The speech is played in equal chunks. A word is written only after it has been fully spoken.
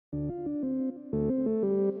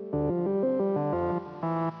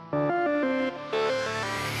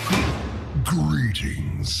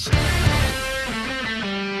Greetings.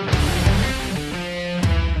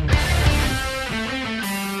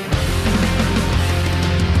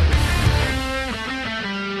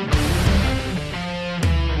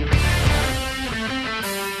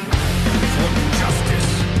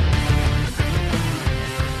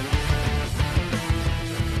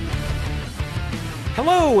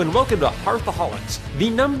 Hello and welcome to Hearthaholics, the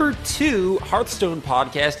 #2 Hearthstone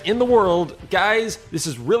podcast in the world. Guys, this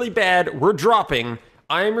is really bad. We're dropping.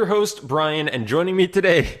 I am your host, Bryan, and joining me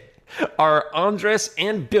today are Andres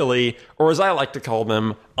and Billy, or as I like to call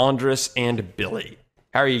them, Andres and Billy.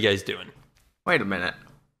 How are you guys doing? Wait a minute.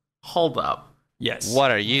 Hold up. Yes. What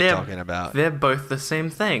are you talking about? They're both the same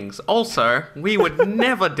things. Also, we would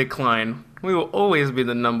never decline. We will always be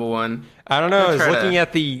the #1. I don't know. I was looking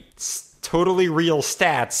at the totally real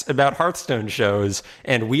stats about Hearthstone shows,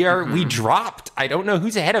 and we dropped. I don't know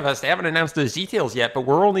who's ahead of us. They haven't announced those details yet, but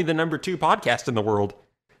we're only the #2 podcast in the world.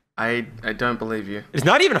 I don't believe you. It's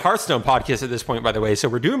not even a Hearthstone podcast at this point, by the way, so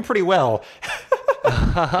we're doing pretty well.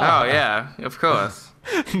 Oh, yeah, of course.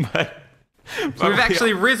 but We've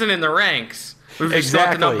actually risen in the ranks. We've just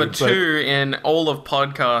got to #2 in all of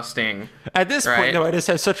podcasting. At this point, though, I just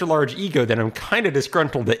have such a large ego that I'm kind of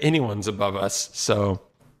disgruntled that anyone's above us, so...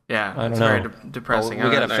 Yeah, I don't it's know. very depressing. We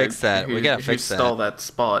gotta fix that. We gotta fix that. Stole that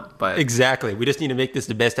spot, but Exactly. We just need to make this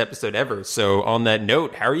the best episode ever. So on that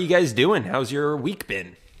note, how are you guys doing? How's your week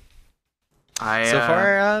been? So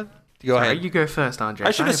far, go ahead. You go first, Andre.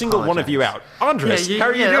 I should have singled one of you out. Andres, how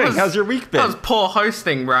are you doing? How's your week been? That was poor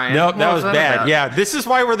hosting, Bryan. Nope, that What was bad. about? Yeah, this is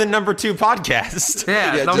why we're the #2 podcast.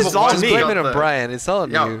 Yeah, just all just me. blame it on Bryan. It's all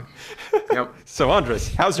on you. Yep. So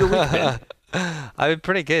Andres, how's your week been? I've been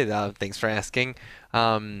pretty good. Thanks for asking.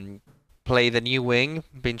 Play the new wing.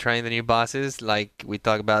 Been trying the new bosses. Like we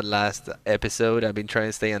talked about last episode, I've been trying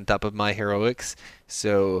to stay on top of my heroics.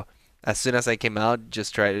 So as soon as I came out,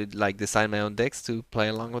 just try to like design my own decks to play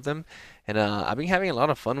along with them. And I've been having a lot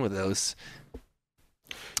of fun with those.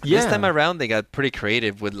 Yeah. This time around, they got pretty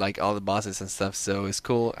creative with like all the bosses and stuff. So it's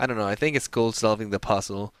cool. I don't know. I think it's cool solving the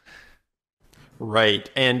puzzle. Right.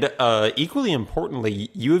 And equally importantly,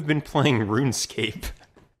 you have been playing RuneScape.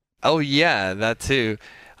 Oh yeah, that too.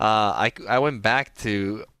 I went back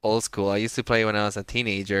to old school. I used to play when I was a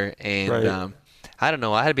teenager, and Right. I don't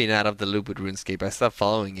know. I had been out of the loop with RuneScape. I stopped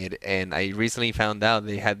following it, and I recently found out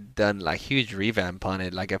they had done like huge revamp on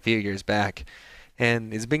it like a few years back,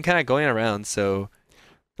 and it's been kind of going around. So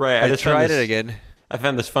Right. I just tried it again. I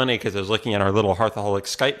found this funny because I was looking at our little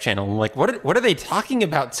Hearthaholics Skype channel. And I'm like, what are they talking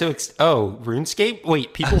about? RuneScape?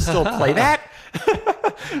 Wait, people still play that?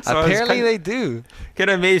 So Apparently they do. Kind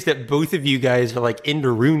of amazed that both of you guys are like into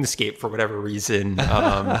RuneScape for whatever reason.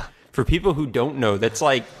 For people who don't know, that's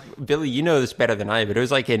like, Billy, you know this better than I, but it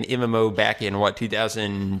was like an MMO back in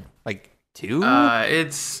 2002?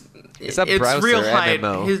 It's a browser real height.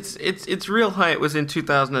 MMO. Its real height was in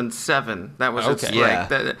 2007. That was its Okay. like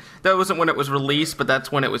Yeah. that wasn't when it was released, but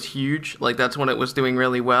that's when it was huge. Like that's when it was doing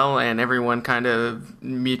really well, and everyone kind of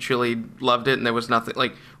mutually loved it. And there was nothing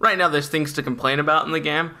like right now. There's things to complain about in the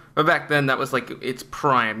game, but back then that was like its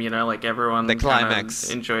prime. You know, like everyone The kinda climax.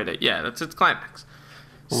 enjoyed it. Yeah, that's its climax.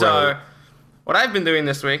 So. Right. What I've been doing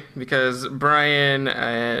this week, because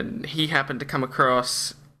Bryan, he happened to come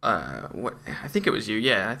across, what I think it was you,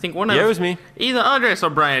 yeah. I think it was me. Either Andres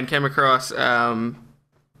or Bryan came across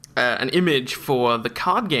an image for the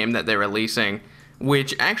card game that they're releasing,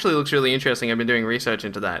 which actually looks really interesting. I've been doing research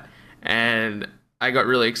into that, and I got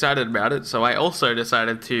really excited about it, so I also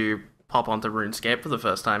decided to pop onto RuneScape for the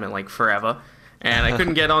first time in like forever, and I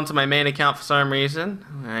couldn't get onto my main account for some reason,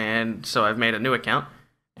 and so I've made a new account.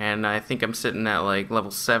 And I think I'm sitting at like level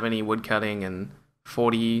 70 woodcutting and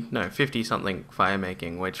 50 something fire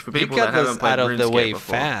making, which for You people got that haven't those played out of the RuneScape way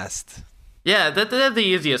before, fast. yeah, they're the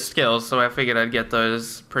easiest skills, so I figured I'd get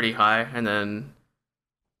those pretty high, and then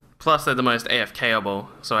plus they're the most AFKable,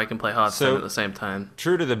 so I can play Hearthstone at the same time.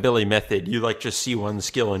 True to the Billy method, you like just see one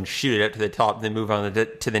skill and shoot it up to the top, then move on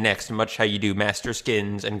to the next, much how you do Master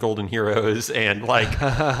Skins and Golden Heroes, and like,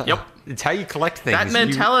 Yep. it's how you collect things. That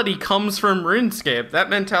mentality comes from RuneScape.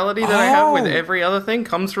 That mentality that I have with every other thing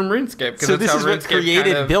comes from RuneScape. So this is what RuneScape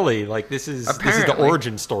created kind of- Billy. Like this is the Apparently.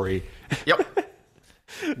 origin story. Yep.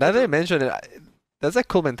 Now that I mention it, that's a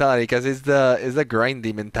cool mentality because it's the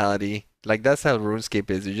grindy mentality. Like that's how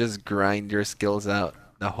RuneScape is. You just grind your skills out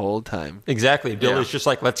the whole time. Exactly. Billy's just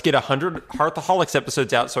like, let's get 100 Hearthaholics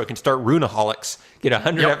episodes out so I can start Runaholics. Get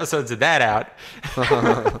 100 episodes of that out.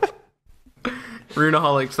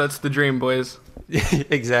 Runaholics, that's the dream, boys.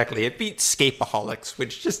 Exactly. It beat Scapeaholics,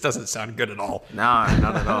 which just doesn't sound good at all. No,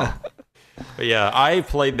 not at all. But yeah, I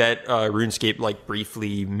played that RuneScape like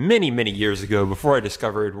briefly many years ago before I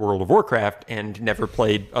discovered World of Warcraft and never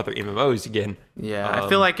played other MMOs again. Yeah, I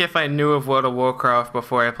feel like if I knew of World of Warcraft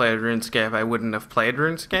before I played RuneScape, I wouldn't have played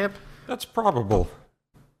RuneScape. That's probable.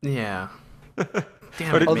 Yeah.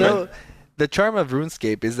 Damn But it, Although the charm of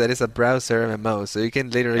RuneScape is that it's a browser MMO, so you can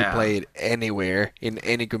literally play it anywhere in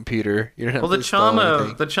any computer. You don't have Well, to the charm install of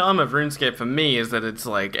anything. RuneScape for me is that it's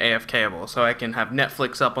like AFKable, so I can have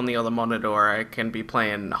Netflix up on the other monitor, or I can be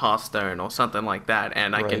playing Hearthstone or something like that,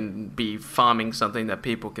 and I can be farming something that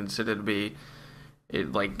people consider to be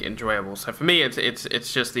like enjoyable. So for me,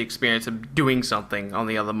 it's just the experience of doing something on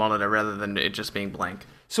the other monitor rather than it just being blank.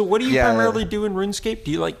 So what do you primarily do in RuneScape?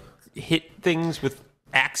 Do you like hit things with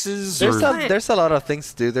axes? There's a lot of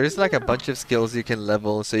things to do. There's like a bunch of skills you can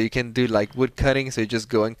level. So you can do like wood cutting, so you just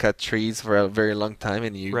go and cut trees for a very long time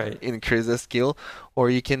and you increase the skill. Or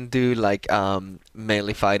you can do like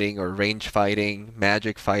melee fighting or range fighting,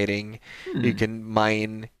 magic fighting. You can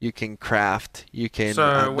mine, you can craft, you can...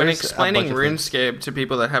 So when explaining RuneScape to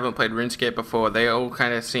people that haven't played RuneScape before, they all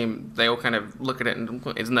kind of look at it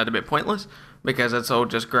and isn't that a bit pointless? Because it's all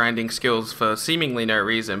just grinding skills for seemingly no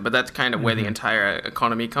reason, but that's kind of where the entire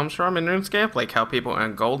economy comes from in RuneScape, like how people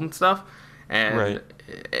earn gold and stuff. And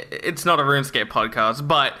it's not a RuneScape podcast,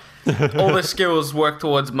 but all the skills work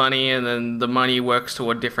towards money, and then the money works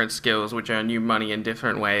toward different skills, which earn you money in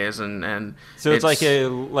different ways. And so it's like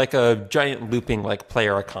a giant looping like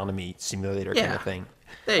player economy simulator kind of thing.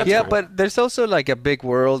 Yeah, but there's also like a big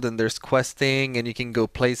world, and there's questing, and you can go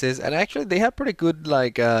places. And actually, they have pretty good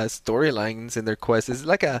like storylines in their quests. It's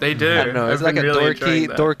like they do. I don't know. It's like a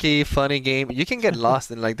dorky, funny game. You can get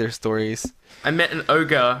lost in like their stories. I met an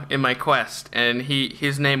ogre in my quest, and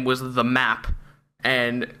his name was The Map.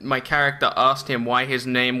 And my character asked him why his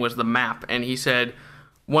name was The Map, and he said,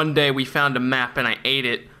 "One day we found a map, and I ate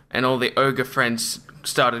it, and all the ogre friends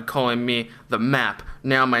started calling me The Map.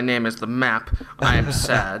 Now my name is The Map. I am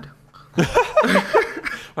sad."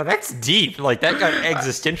 Well, that's deep. Like, that got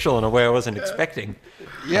existential in a way I wasn't expecting.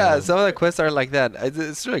 Yeah, some of the quests are like that.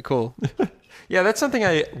 It's really cool. Yeah, that's something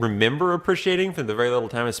I remember appreciating from the very little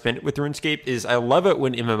time I spent with RuneScape is I love it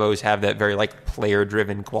when MMOs have that very, like,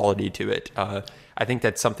 player-driven quality to it. I think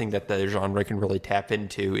that's something that the genre can really tap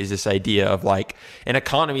into is this idea of, like, an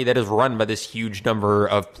economy that is run by this huge number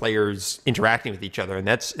of players interacting with each other. And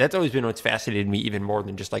that's always been what's fascinated me even more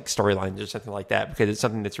than just, like, storylines or something like that, because it's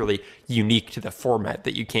something that's really unique to the format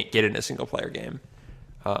that you can't get in a single-player game.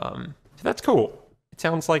 So that's cool. It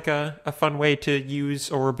sounds like a fun way to use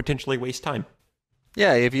or potentially waste time.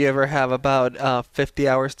 Yeah, if you ever have about 50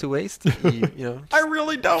 hours to waste, you know. I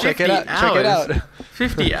really don't. Check it out.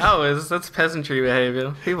 50 hours? That's peasantry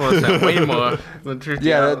behavior. People want that way more than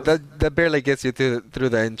 50 hours. Yeah, that barely gets you through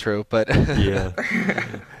the intro, but yeah.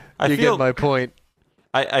 You get my point.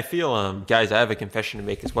 I feel, guys, I have a confession to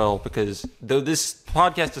make as well, because though this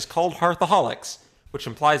podcast is called Hearthaholics, which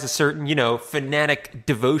implies a certain, fanatic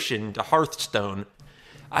devotion to Hearthstone,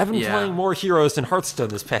 I've been playing more heroes than Hearthstone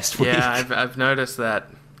this past week. Yeah, I've noticed that.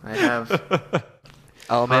 I have.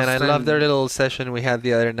 Oh man, I love their little session we had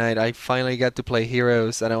the other night. I finally got to play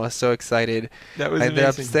heroes, and I was so excited. That was I amazing.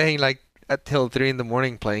 ended up staying like until 3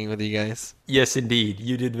 a.m. playing with you guys. Yes, indeed.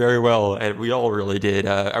 You did very well, and we all really did.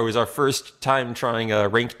 It was our first time trying a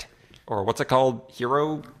ranked, or what's it called?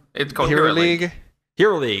 It's called Hero League.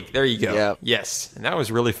 Hero League. There you go. Yep. Yes, and that was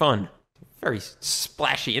really fun. Very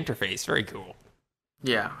splashy interface. Very cool.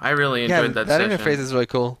 Yeah, I really enjoyed that session. That interface is really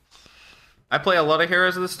cool. I play a lot of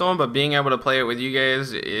Heroes of the Storm, but being able to play it with you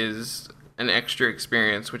guys is an extra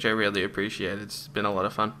experience, which I really appreciate. It's been a lot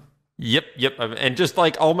of fun. Yep. And just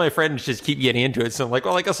like all my friends just keep getting into it. So I'm like,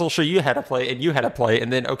 well, I guess I'll show you how to play and you how to play.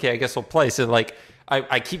 And then, okay, I guess we'll play. So like,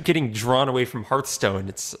 I keep getting drawn away from Hearthstone.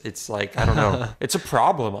 It's like, I don't know. It's a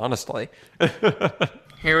problem, honestly.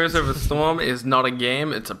 Heroes of the Storm is not a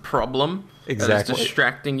game. It's a problem. Exactly. That is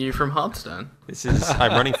distracting you from Hearthstone.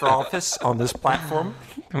 I'm running for office on this platform.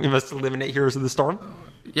 We must eliminate Heroes of the Storm.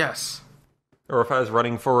 Yes. Or if I was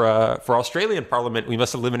running for Australian Parliament, we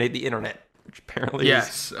must eliminate the internet, which apparently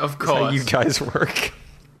is of course. how you guys work.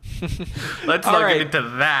 Let's not get into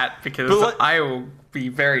that, because I will be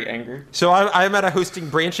very angry. So I'm at a hosting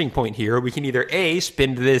branching point here. We can either A,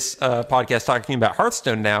 spend this podcast talking about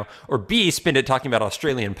Hearthstone now, or B, spend it talking about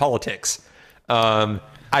Australian politics.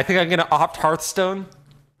 I think I'm going to opt Hearthstone.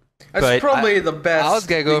 That's probably the best. I was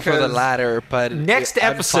going to go for the latter, but next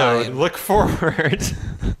episode, look forward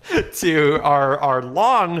to our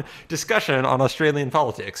long discussion on Australian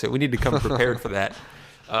politics. So we need to come prepared for that.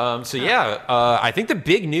 I think the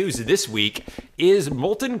big news this week is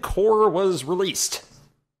Molten Core was released.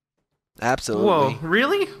 Absolutely. Whoa,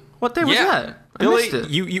 really? What day was that? I missed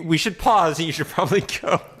it. We should pause and you should probably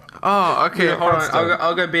go. Oh, okay. Yeah, Hold on. Hearthstone.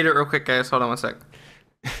 I'll go beat it real quick, guys. Hold on one sec.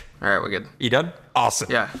 All right, we're good. You done?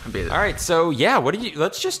 Awesome. Yeah, I beat it. All right, so yeah,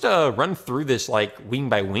 let's just run through this like wing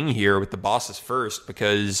by wing here with the bosses first,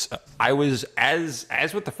 because I was as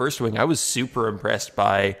with the first wing, I was super impressed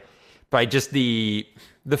by just the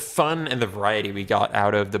fun and the variety we got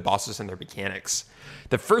out of the bosses and their mechanics.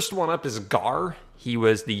 The first one up is Gar. He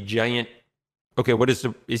was the giant. Okay,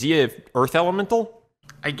 is he a earth elemental?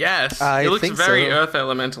 I guess. I it looks think very so. earth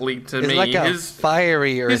elemental-y to It's me. like a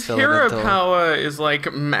fiery earth his hero elemental. power is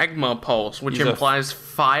like magma pulse, which He's implies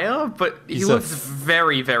fire, but he he's looks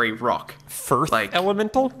very, very rock. Firth Like-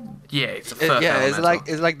 elemental? Yeah, it's a first Yeah, elemental.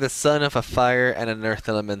 it's like the son of a fire and an earth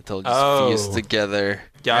elemental just Oh. fused together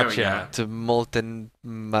Gotcha. to molten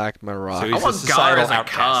magma rock. So I he's want a Gar societal as a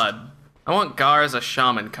outcast. card. I want Gar as a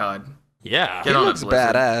shaman card. Yeah. Get he on it, looks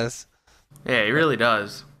Blizzard. badass. Yeah, he really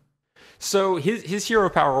does. So his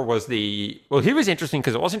hero power was he was interesting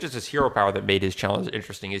because it wasn't just his hero power that made his challenge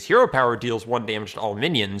interesting. His hero power deals 1 damage to all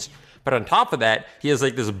minions, but on top of that, he has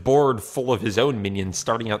like this board full of his own minions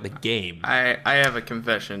starting out the game. I have a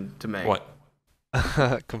confession to make. What?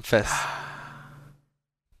 Confess.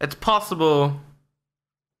 It's possible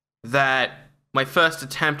that my first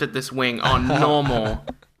attempt at this wing on normal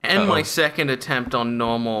and my second attempt on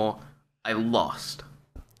normal, I lost.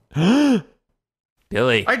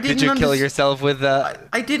 Billy. I didn't Did you kill underst- yourself with I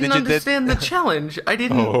didn't Did you- understand the challenge. I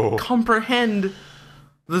didn't Oh. comprehend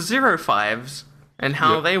the 0-5s and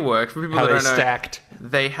how they work. For people How that they don't know, stacked.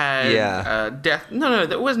 they had Yeah. death. No,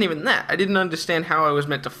 that wasn't even that. I didn't understand how I was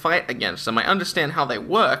meant to fight against them. I understand how they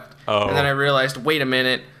worked, Oh. and then I realized, wait a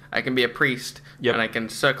minute, I can be a priest, Yep. and I can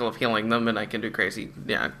circle of healing them, and I can do crazy,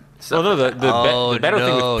 stuff. Well, no, the better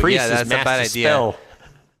thing no. with priest Yeah, is that's a mass bad idea. dispel.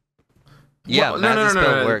 Yeah, Well, Mass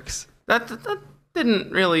Dispel no. works. That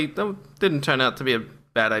didn't turn out to be a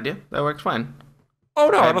bad idea. That works fine. Oh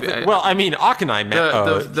no, I don't think. Well, I mean, Akanai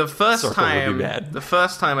The first circle would be time, bad. the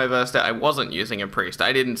first time I versed it, I wasn't using a priest.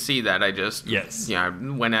 I didn't see that. I just Yes. I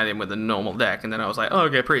went at him with a normal deck, and then I was like, oh,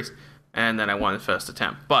 okay, priest, and then I won the first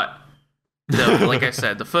attempt. But like I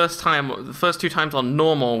said, the first 2 times on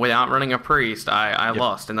normal without running a priest, I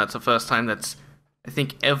lost, and that's the first time that's I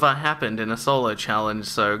think ever happened in a solo challenge.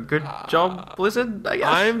 So good job, Blizzard. I guess.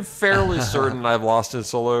 I'm fairly certain I've lost in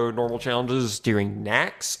solo normal challenges during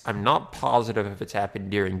Nax. I'm not positive if it's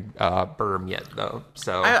happened during Berm yet, though.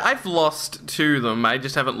 So I've lost to them. I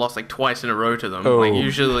just haven't lost like twice in a row to them. Oh. Like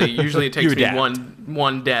usually it takes me adapt.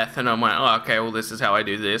 one death, and I'm like, oh, okay, well this is how I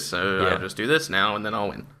do this, so Yeah. I'll just do this now, and then I'll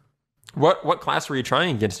win. what class were you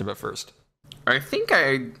trying against him at first? I think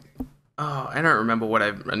I don't remember what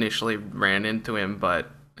I initially ran into him,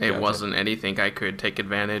 but it Gotcha. wasn't anything I could take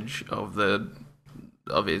advantage of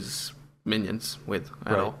his minions with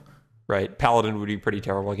at all. Right, Paladin would be pretty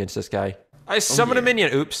terrible against this guy. I summon a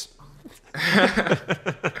minion. Oops.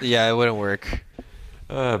 Yeah, it wouldn't work.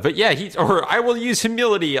 But yeah, I will use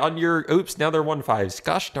humility on your. Oops, now they're 1/5s.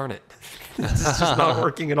 Gosh darn it, this is just not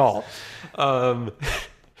working at all.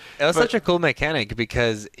 It was such a cool mechanic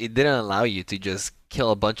because it didn't allow you to just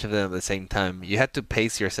kill a bunch of them at the same time. You had to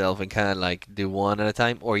pace yourself and kind of like do one at a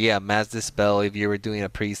time. Or yeah, Mass Dispel if you were doing a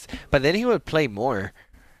priest. But then he would play more.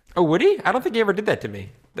 Oh, would he? I don't think he ever did that to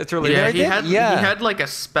me. That's really Yeah, weird. he had like a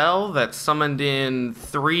spell that summoned in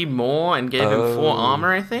 3 more and gave him 4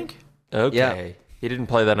 armor, I think. Okay. Yeah. He didn't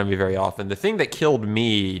play that on me very often. The thing that killed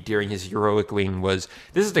me during his heroic wing was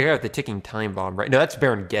this is the guy with the ticking time bomb, right? No, that's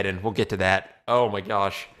Baron Geddon. We'll get to that. Oh my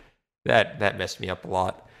gosh. That messed me up a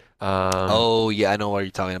lot. Oh yeah, I know what you're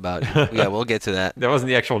talking about. Yeah, we'll get to that. That wasn't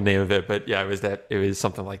the actual name of it, but yeah, it was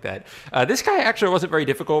something like that. This guy actually wasn't very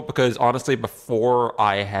difficult because honestly, before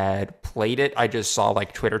I had played it, I just saw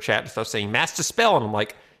like Twitter chat and stuff saying Mass Dispel, and I'm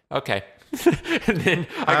like, okay. And then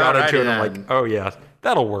I got into it and I'm like, oh yeah,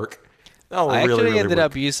 that'll work. That'll I really, actually really ended work.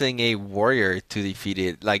 up using a warrior to defeat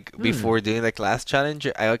it. Like before doing the class challenge,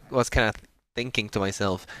 I was kind of thinking to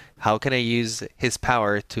myself, how can I use his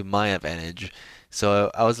power to my advantage?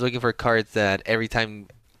 So I was looking for cards that every time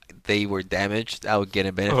they were damaged, I would get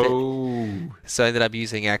a benefit. Oh. So I ended up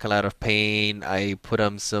using Acolyte of Pain. I put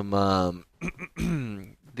on some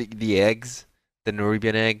the eggs, the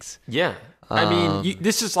Nerubian eggs. Yeah. I mean,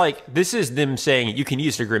 this is them saying you can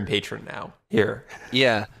use the Grim Patron now. Here.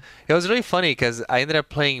 Yeah. It was really funny because I ended up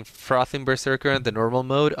playing Frothing Berserker in the normal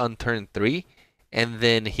mode on turn 3, and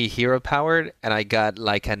then he hero powered, and I got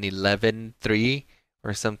like an 11-3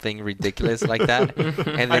 or something ridiculous like that.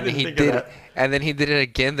 And then he did, and then he did it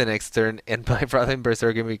again the next turn, and my brother in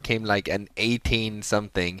Berserker became like an 18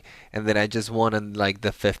 something, and then I just won on like the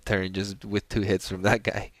 5th turn just with 2 hits from that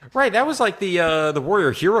guy. Right, that was like the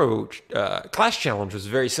Warrior Hero class challenge was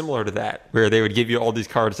very similar to that, where they would give you all these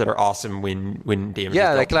cards that are awesome when damage.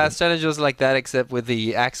 Yeah, the class challenge was like that, except with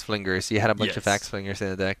the axe flingers. You had a bunch of axe flingers in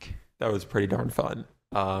the deck. That was pretty darn fun.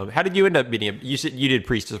 How did you end up beating him? You said you did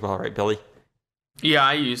Priest as well, right, Billy? Yeah,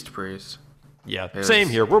 I used Priest. Yeah, same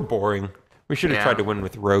here. We're boring. We should have tried to win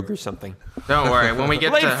with Rogue or something. Don't worry. When we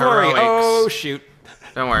get Blade to Flurry. Heroics... Oh, shoot.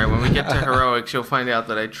 Don't worry. When we get to Heroics, you'll find out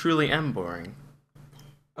that I truly am boring.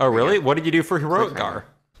 Oh, really? What did you do for Heroic, Gar?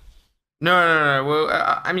 No.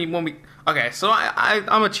 Well, I mean, when we... Okay, so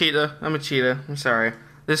I'm a cheater. I'm sorry.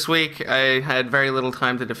 This week, I had very little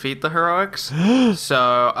time to defeat the Heroics,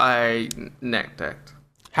 so I neck decked.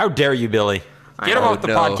 How dare you, Billy? Get him off the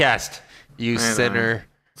podcast. You sinner.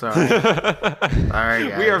 Sorry. Sorry,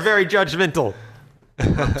 guys. We are very judgmental.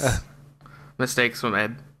 Mistakes from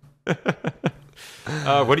Ed.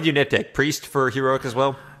 What did you net deck? Priest for Heroic as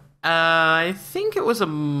well? I think it was a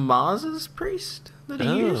Maz's Priest that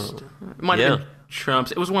he used. It might have been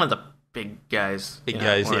Trump's. It was one of the big guys.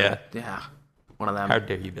 Yeah. One of them. How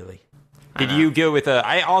dare you, Billy? Did you go with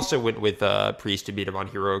I also went with Priest to beat him on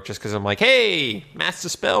Heroic just because I'm like, hey, Master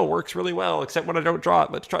Spell works really well, except when I don't draw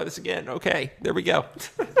it. Let's try this again. Okay, there we go.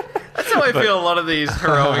 That's how I feel a lot of these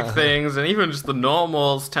heroic things, and even just the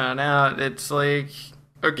normals turn out. It's like,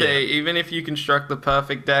 okay, even if you construct the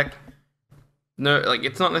perfect deck, no, like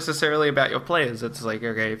it's not necessarily about your players. It's like,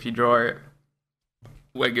 okay, if you draw it,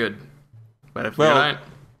 we're good. But if we don't,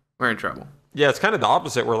 we're in trouble. Yeah, it's kind of the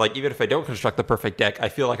opposite, where like even if I don't construct the perfect deck, I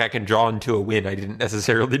feel like I can draw into a win I didn't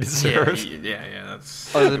necessarily deserve. Yeah,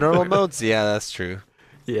 that's... Oh, the normal modes? Yeah, that's true.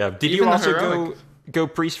 Yeah. Did Even you the also heroic. go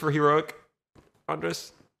Priest for Heroic,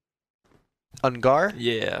 Andres? On Gar?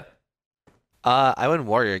 Yeah. I went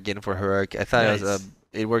Warrior again for Heroic. I thought Nice. it was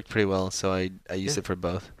it worked pretty well, so I used it for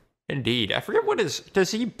both. Indeed. I forget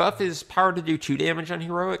does he buff his power to do 2 damage on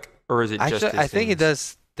Heroic? Or is it just Actually, his I think it things?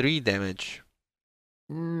 does 3 damage.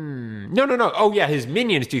 No. Oh, yeah, his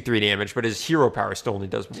minions do 3 damage, but his hero power still only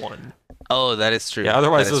does 1. Oh, that is true. Yeah,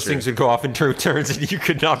 otherwise That is those true. things would go off in 2 turns and you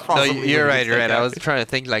could not No, possibly... you're win right, against you're that right. guy. I was trying to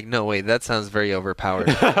think like, no, wait, that sounds very overpowered.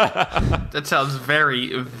 That sounds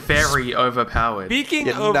very, very overpowered. Speaking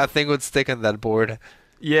Yeah, of... nothing would stick on that board.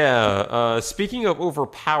 Yeah, speaking of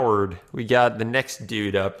overpowered, we got the next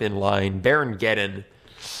dude up in line, Baron Geddon.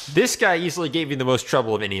 This guy easily gave you the most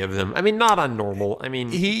trouble of any of them. I mean, not on normal. I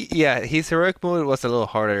mean... His heroic mode was a little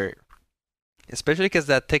harder. Especially because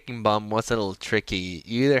that ticking bomb was a little tricky.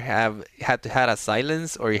 You either had to have a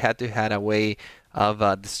silence or you had to have a way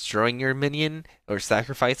of destroying your minion or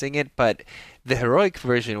sacrificing it. But the heroic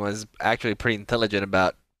version was actually pretty intelligent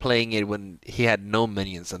about playing it when he had no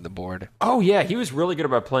minions on the board. Oh, yeah, he was really good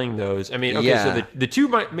about playing those. I mean, okay, so the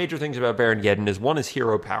 2 major things about Baron Geddon is one is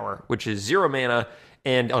hero power, which is 0 mana,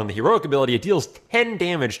 and on the heroic ability, it deals 10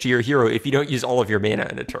 damage to your hero if you don't use all of your mana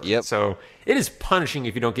in a turn. Yep. So it is punishing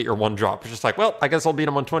if you don't get your 1 drop. It's just like, well, I guess I'll beat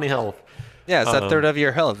him on 20 health. Yeah, it's a third of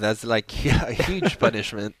your health. That's like a huge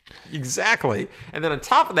punishment. Exactly. And then on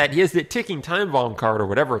top of that, he has the ticking time bomb card or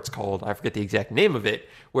whatever it's called. I forget the exact name of it,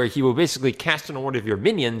 where he will basically cast it on one of your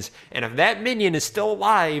minions. And if that minion is still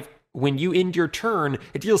alive when you end your turn,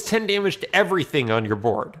 it deals 10 damage to everything on your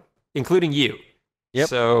board, including you. Yep.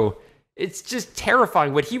 So it's just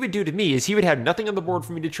terrifying. What he would do to me is he would have nothing on the board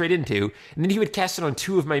for me to trade into, and then he would cast it on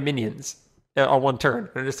 2 of my minions on 1 turn.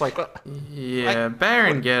 And I'm just like... Yeah,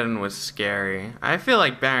 Baron Geddon was scary. I feel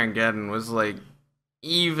like Baron Geddon was like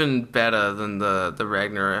even better than the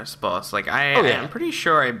Ragnaros boss. Like I'm pretty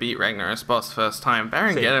sure I beat Ragnaros boss first time.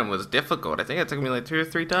 Baron Geddon was difficult. I think it took me like 2 or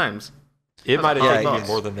 3 times. It might have taken boss. me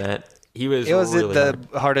more than that. It was really the hard.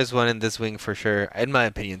 hardest one in this wing for sure, in my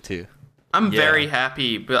opinion too. I'm very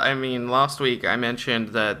happy, but I mean, last week I mentioned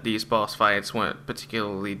that these boss fights weren't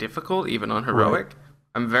particularly difficult, even on heroic. Right.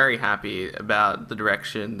 I'm very happy about the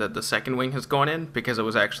direction that the second wing has gone in, because it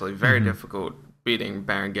was actually very difficult beating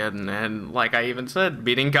Baron Geddon, and like I even said,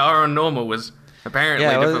 beating Gar on normal was apparently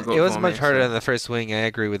difficult. It was for much me, harder so. than the first wing. I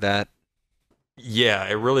agree with that. Yeah,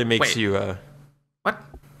 it really makes Wait. you... What?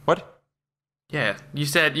 What? Yeah, you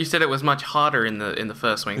said it was much harder in the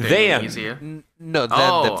first wing. Than easier. No,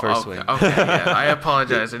 the first wing. Okay, yeah. I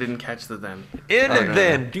apologize. I didn't catch the then. And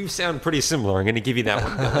then do sound pretty similar. I'm going to give you that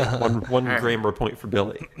one, Billy. one grammar point for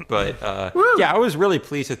Billy. But yeah, I was really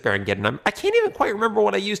pleased with Baron Geddon. I can't even quite remember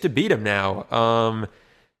what I used to beat him now.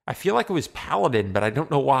 I feel like it was Paladin, but I don't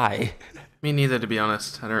know why. Me neither, to be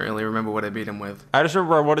honest. I don't really remember what I beat him with. I just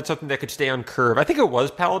remember I wanted something that could stay on curve. I think it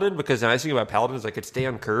was Paladin, because the nice thing about Paladin is I could stay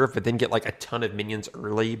on curve, but then get like a ton of minions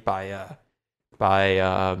early by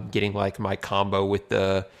getting like my combo with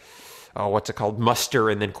the what's it called, muster,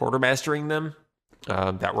 and then quartermastering them.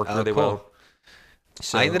 That worked really cool. well.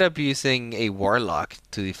 So, I ended up using a warlock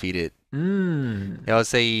to defeat it. It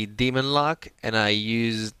was a demon lock, and I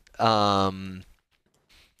used the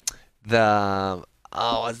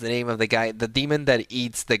what's the name of the guy? The demon that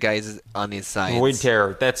eats the guys on his side. Void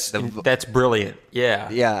Terror. That's brilliant. Yeah.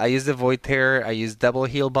 Yeah, I used the Void Terror. I used double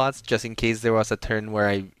heal bots just in case there was a turn where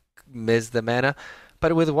I missed the mana.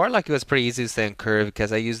 But with Warlock, it was pretty easy to stay on curve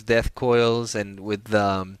because I used Death Coils, and with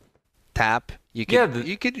the tap, you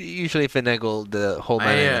could usually finagle the whole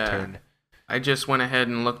mana in a turn. I just went ahead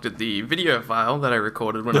and looked at the video file that I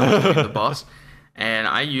recorded when I was looking at the boss, and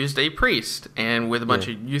I used a priest, and with a bunch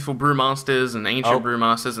of youthful brewmasters and ancient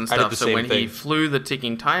brewmasters and stuff. So when he flew the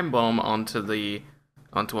ticking time bomb onto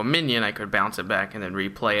a minion, I could bounce it back and then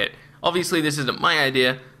replay it. Obviously, this isn't my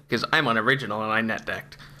idea because I'm on original and I net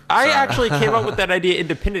decked. I actually came up with that idea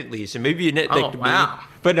independently, so maybe you net decked me.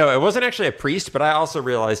 But no, it wasn't actually a priest, but I also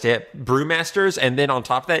realized it brewmasters, and then on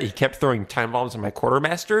top of that, he kept throwing time bombs on my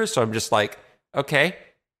quartermasters, so I'm just like, okay,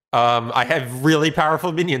 I have really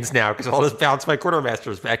powerful minions now, because I'll just bounce my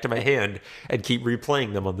quartermasters back to my hand and keep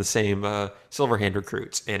replaying them on the same Silverhand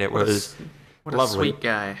recruits, and it was what lovely. A sweet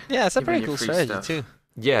guy. Yeah, it's a pretty cool strategy, too.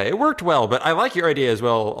 Yeah, it worked well, but I like your idea as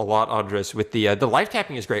well a lot, Andres, with the life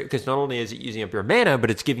tapping is great, because not only is it using up your mana,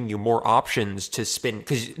 but it's giving you more options to spin,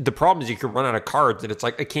 because the problem is you can run out of cards, and it's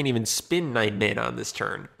like, I can't even spin 9 mana on this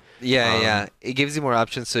turn. Yeah. It gives you more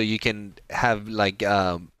options, so you can have, like,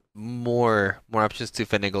 more options to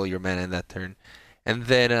finagle your mana in that turn. And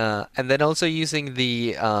then also using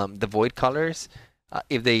the void colors.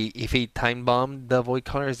 If he time bombed the void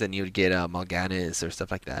colors, then you'd get Mal'Ganis or stuff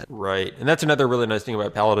like that. Right, and that's another really nice thing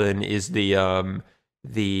about Paladin is the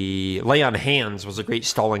Lay on Hands was a great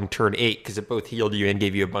stalling turn 8 because it both healed you and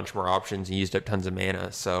gave you a bunch more options and used up tons of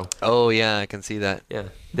mana. So I can see that. Yeah,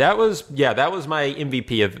 that was my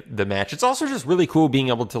MVP of the match. It's also just really cool being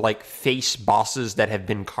able to like face bosses that have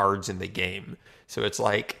been cards in the game. So it's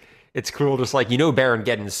like. It's cool, just like, Barron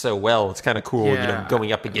Geddon so well. It's kind of cool,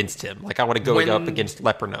 going up against him. Like, I want to go up against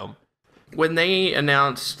Leopardome. When they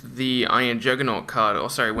announced the Iron Juggernaut card,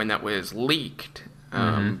 when that was leaked,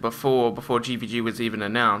 before GVG was even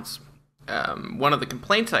announced, one of the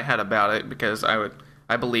complaints I had about it, because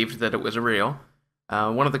I believed that it was real,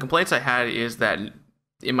 one of the complaints I had is that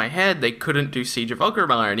in my head, they couldn't do Siege of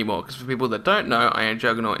Orgrimmar anymore, because for people that don't know, Iron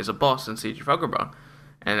Juggernaut is a boss in Siege of Orgrimmar.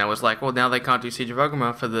 And I was like, well, now they can't do Siege of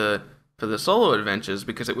Orgrimmar for the solo adventures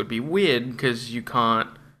because it would be weird because you can't,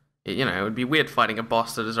 it would be weird fighting a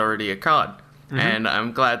boss that is already a card. And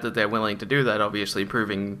I'm glad that they're willing to do that, obviously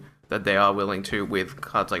proving that they are willing to with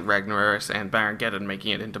cards like Ragnaros and Baron Geddon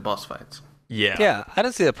making it into boss fights. Yeah, I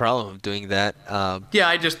don't see the problem of doing that.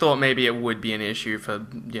 I just thought maybe it would be an issue for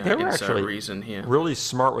insert reason here. Really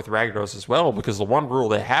smart with Ragnaros as well, because the one rule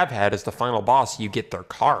they have had is the final boss, you get their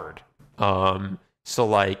card. So,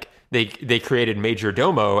 like, they created Major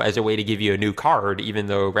Domo as a way to give you a new card, even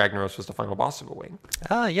though Ragnaros was the final boss of a wing.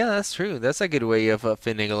 Yeah, that's true. That's a good way of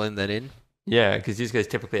finagling that in. Yeah, because these guys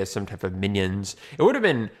typically have some type of minions.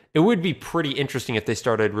 It would be pretty interesting if they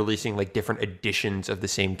started releasing, like, different editions of the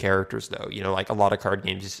same characters, though. Like, a lot of card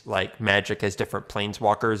games, like, Magic has different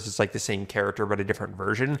Planeswalkers. It's, like, the same character, but a different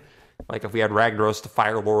version. Like, if we had Ragnaros the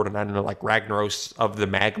Fire Lord, and I don't know, like, Ragnaros of the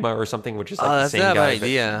Magma or something, which is, like, the same guy. That's not a bad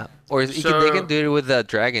idea. Or they can do it with the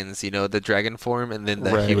dragons, the dragon form and then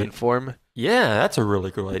the human form. Yeah, that's a really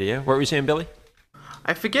cool idea. What were you saying, Billy?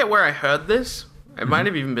 I forget where I heard this. It might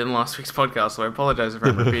have even been last week's podcast, so I apologize if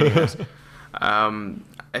I'm repeating this.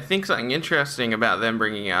 I think something interesting about them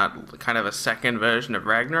bringing out kind of a second version of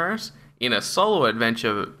Ragnaros in a solo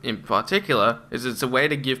adventure in particular is it's a way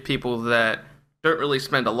to give people that don't really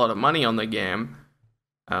spend a lot of money on the game,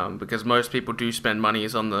 because most people do spend money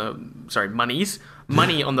on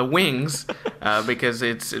the wings, because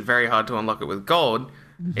it's very hard to unlock it with gold.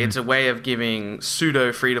 It's a way of giving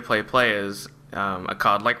pseudo free-to-play players a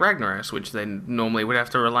card like Ragnaros, which they normally would have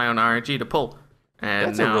to rely on RNG to pull. And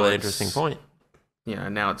that's a really interesting point. Yeah,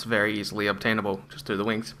 now it's very easily obtainable just through the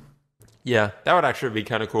wings. Yeah, that would actually be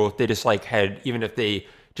kind of cool if they just even if they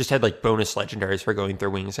just had like bonus legendaries for going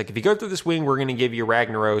through wings. Like, if you go through this wing, we're going to give you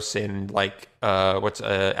Ragnaros and like,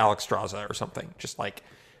 Alexstrasza or something, just like,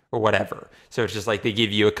 or whatever. So it's just like they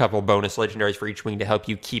give you a couple bonus legendaries for each wing to help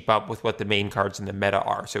you keep up with what the main cards in the meta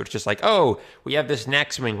are. So it's just like, oh, we have this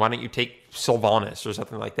next wing, why don't you take Sylvanas or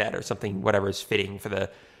something like that, or something, whatever is fitting for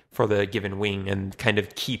for the given wing and kind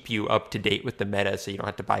of keep you up to date with the meta, so you don't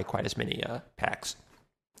have to buy quite as many packs.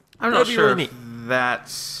 I'm not sure if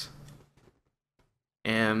that's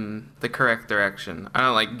in the correct direction. I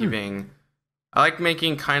don't like giving. I like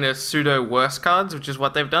making kind of pseudo worse cards, which is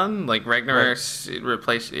what they've done. Like Ragnaros,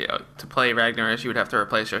 to play Ragnaros, you would have to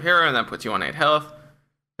replace your hero, and that puts you on 8 health,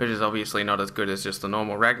 which is obviously not as good as just the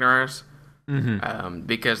normal Ragnaros.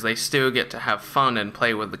 Because they still get to have fun and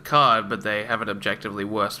play with the card, but they have an objectively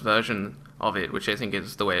worse version of it, which I think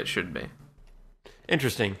is the way it should be.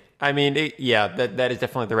 Interesting. I mean, that is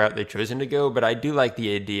definitely the route they've chosen to go, but I do like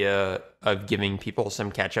the idea of giving people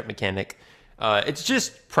some catch-up mechanic. It's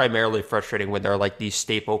just primarily frustrating when there are like these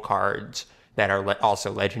staple cards that are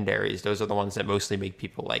also legendaries. Those are the ones that mostly make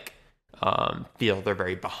people like feel they're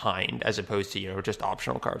very behind, as opposed to just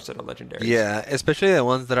optional cards that are legendaries. Yeah, especially the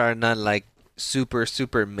ones that are not like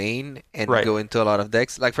super main and go into a lot of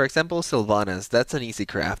decks. Like for example, Sylvanas. That's an easy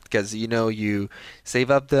craft because you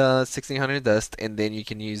save up the 1600 dust and then you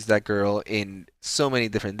can use that girl in so many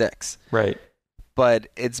different decks. Right. But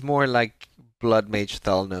it's more like Blood Mage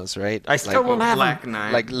Thalnos, right? I still won't have Black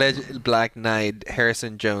Knight. Like Black Knight,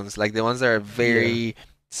 Harrison Jones, like the ones that are very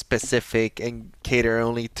specific and cater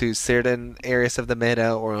only to certain areas of the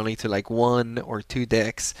meta or only to like 1 or 2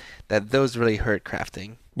 decks, that those really hurt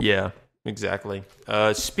crafting. Yeah, exactly.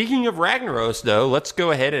 Speaking of Ragnaros, though, let's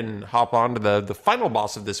go ahead and hop on to the final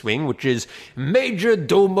boss of this wing, which is Major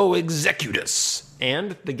Domo Executus.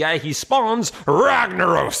 And the guy he spawns,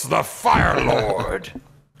 Ragnaros, the Fire Lord.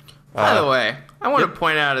 By the way, I want to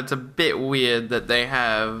point out it's a bit weird that they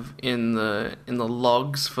have in the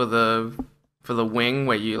logs for the wing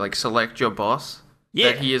where you like select your boss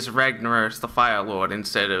that he is Ragnaros the Fire Lord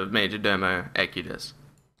instead of Major Domo Executus.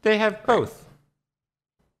 They have both.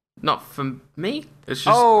 Not for me. It's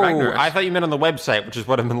just Ragnaros. I thought you meant on the website, which is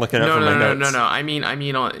what I've been looking at for my notes. No. I mean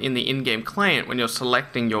in the in-game client, when you're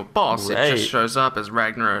selecting your boss, it just shows up as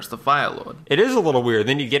Ragnaros the Fire Lord. It is a little weird.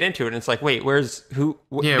 Then you get into it, and it's like, wait, where's who?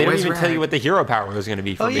 They don't even tell you what the hero power is going to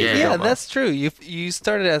be for me. Yeah, that's true. You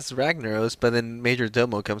started as Ragnaros, but then Major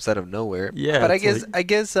Domo comes out of nowhere. Yeah, but I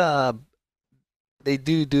guess they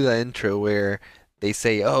do the intro where they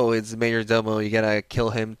say, "Oh, it's Major Domo. You gotta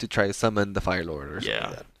kill him to try to summon the Fire Lord," or something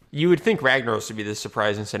like that. You would think Ragnaros would be the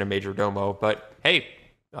surprise instead of Major Domo, but hey,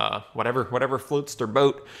 whatever floats their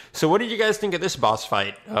boat. So what did you guys think of this boss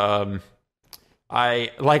fight? Did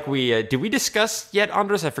we discuss yet,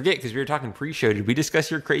 Andres? I forget because we were talking pre-show. Did we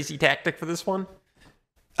discuss your crazy tactic for this one?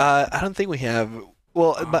 I don't think we have.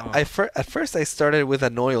 Well, but at first I started with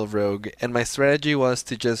an oil rogue, and my strategy was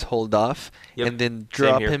to just hold off and then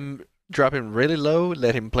drop him really low,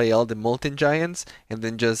 let him play all the Molten Giants, and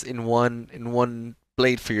then just in one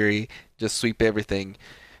Blade Fury, just sweep everything.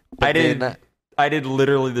 I did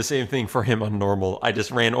literally the same thing for him on normal. I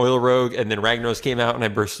just ran Oil Rogue, and then Ragnaros came out, and I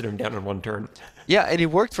bursted him down in one turn. Yeah, and it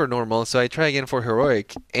worked for normal, so I tried again for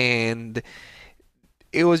Heroic, and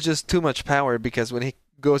it was just too much power because when he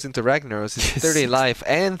goes into Ragnaros, it's 30 life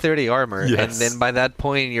and 30 armor, and then by that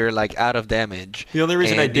point, you're like out of damage. The only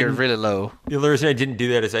reason you're really low. The only reason I didn't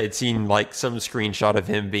do that is I had seen like some screenshot of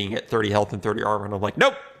him being at 30 health and 30 armor, and I'm like,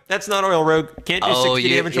 nope. That's not Oil Rogue. Can't do 60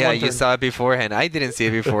 damage in one turn. You saw it beforehand. I didn't see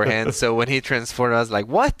it beforehand. So when he transformed, I was like,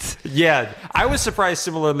 what? Yeah. I was surprised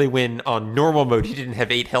similarly when on normal mode he didn't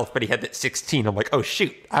have 8 health, but he had that 16. I'm like, oh,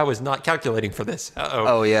 shoot. I was not calculating for this. Uh-oh.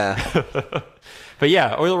 Oh, yeah. But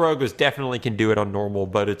yeah, Oil Rogue definitely can do it on normal,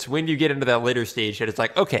 but it's when you get into that later stage that it's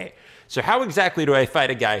like, okay, so how exactly do I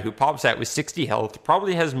fight a guy who pops out with 60 health,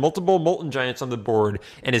 probably has multiple Molten Giants on the board,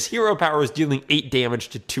 and his hero power is dealing 8 damage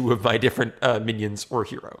to 2 of my different minions or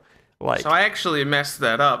hero? So I actually messed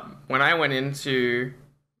that up. When I went into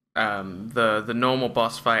the normal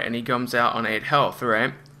boss fight and he comes out on 8 health,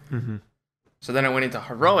 right? Mm-hmm. So then I went into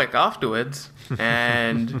Heroic afterwards,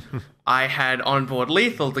 and I had onboard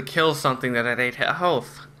lethal to kill something that had 8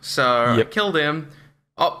 health. So I killed him.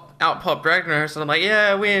 Out popped Ragnaros, and I'm like,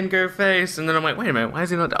 yeah, win, go face. And then I'm like, wait a minute, why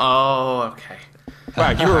is he not? Oh, okay.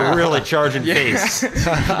 Wow, you were really charging face.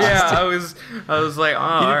 Yeah, I was like, oh,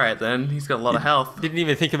 all right then. He's got a lot of health. Didn't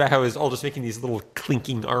even think about how it was all just making these little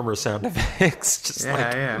clinking armor sound effects.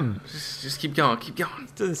 Just keep going.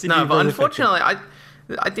 No, but unfortunately,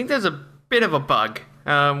 I think there's a bit of a bug.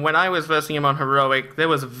 When I was versing him on Heroic, there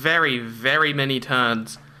was very, very many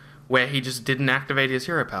turns where he just didn't activate his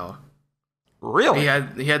hero power. Really? He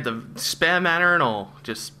had the spare mana and all.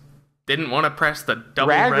 Just didn't want to press the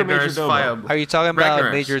double Ragnaros fire. Are you talking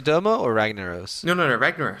about Major Domo or Ragnaros? No,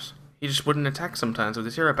 Ragnaros. He just wouldn't attack sometimes with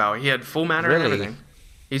his hero power. He had full mana and everything.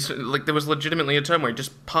 He's like, there was legitimately a turn where he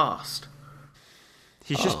just passed.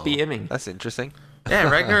 He's just BMing. That's interesting. Yeah,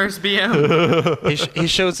 Ragnar's BM. He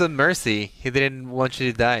showed some mercy. He didn't want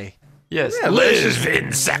you to die. Yes, Yeah, live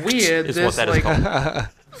insect weird. is There's what that is like called.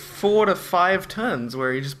 4 to 5 turns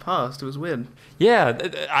where he just passed. It was weird. Yeah,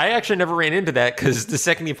 I actually never ran into that because the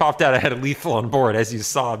second he popped out, I had a lethal on board, as you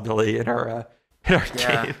saw, Billy, in our Yeah.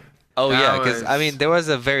 game. Oh That yeah, because was- there was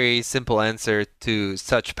a very simple answer to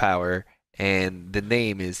such power, and the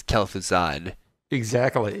name is Kel'Thuzad.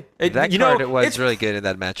 Exactly. That you card know, was it's really good in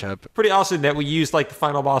that matchup. pretty awesome that we used like the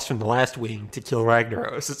final boss from the last wing to kill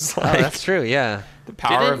Ragnaros. It's Oh, like that's true. Yeah. the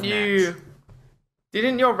power of Didn't Max.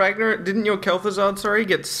 Didn't your Kel'Thuzad,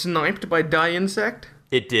 get sniped by Die Insect?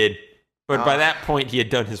 It did, but by Ah. that point he had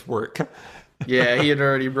done his work. Yeah, he had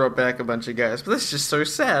already brought back a bunch of guys, but that's just so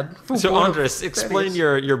sad. So What a- Andres, explain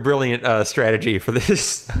that is- your brilliant strategy for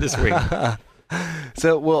this wing.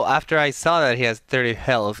 So, well, after I saw that he has 30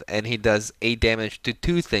 health and he does 8 damage to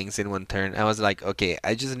 2 things in one turn, I was like, okay,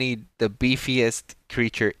 I just need the beefiest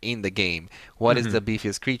creature in the game. What is the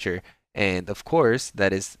beefiest creature? And of course,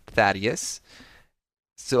 that is Thaddeus.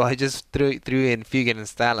 So I just threw in Fugan and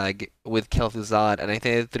Stalag with Kel'Thuzad, and I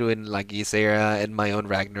think I threw in like Ysera and my own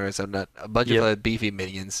Ragnar, so not a bunch of other beefy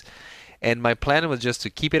minions. And my plan was just to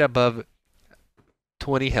keep it above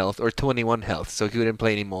 20 health or 21 health, so he wouldn't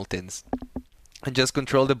play any Moltens. And just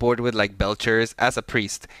control the board with like Belchers as a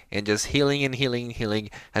priest, and just healing and healing and healing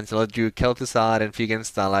until I drew Kel'Thuzad and Fugan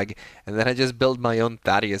Stalag, and then I just built my own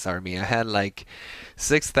Thaddeus army. I had like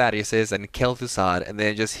 6 Thaddiuses and Kel'Thuzad, and then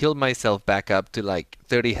I just healed myself back up to like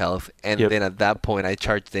 30 health, and then at that point I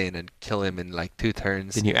charged in and killed him in like 2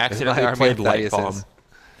 turns. Then you with my accidentally army played of Light Thaddiuses. Bomb,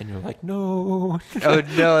 and you're like, no. Oh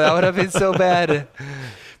no, that would have been so bad.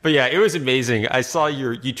 But yeah, it was amazing. I saw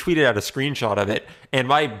you tweeted out a screenshot of it, and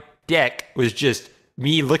my deck was just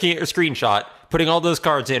me looking at your screenshot, putting all those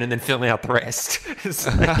cards in, and then filling out the rest. It's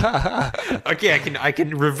like, okay, I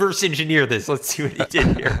can reverse engineer this. Let's see what he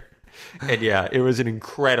did here. And yeah, it was an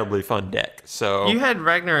incredibly fun deck. So You had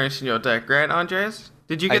Ragnaros in your deck, right, Andres?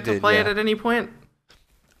 Did you I get to did, play yeah. it at any point?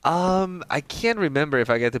 I can't remember if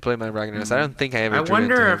I get to play my Ragnaros. I don't think I ever drew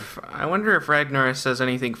into him. I wonder if Ragnaros says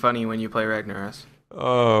anything funny when you play Ragnaros.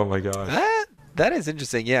 oh my gosh. That is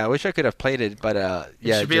interesting. Yeah, I wish I could have played it, but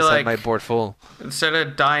yeah, should be just like- had my board full. Instead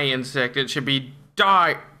of Die Insect, it should be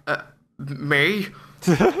Die me.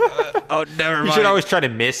 Oh, never You should always try to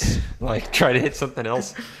miss, like try to hit something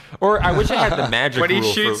else. Or I wish I had the magic When he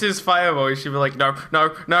rule shoots for, his fireball, he should be like, no,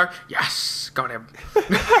 no, no, yes, got him.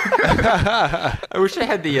 I wish I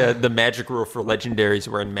had the magic rule for legendaries,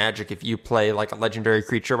 where in Magic, if you play like a legendary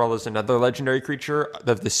creature while there's another legendary creature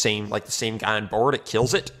of the same guy on board, it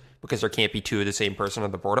kills it, because there can't be 2 of the same person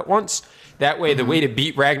on the board at once. That way, the way to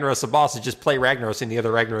beat Ragnaros the boss is just play Ragnaros, and the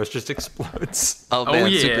other Ragnaros just explodes. Oh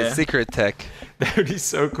man, yeah. super secret tech. That would be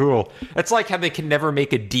so cool. That's like how they can never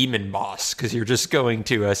make a demon boss, because you're just going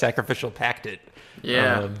to sacrificial pact it.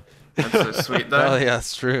 Yeah, that's so sweet Oh though. yeah,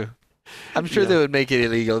 that's true. I'm sure they would make it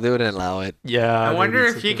illegal. They wouldn't allow it. Yeah. I wonder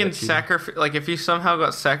maybe if you something can like that. sacrifice, like if you somehow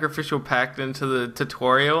got sacrificial pact into the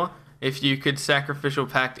tutorial, if you could sacrificial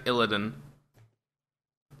pact Illidan.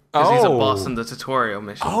 Because he's a boss in the tutorial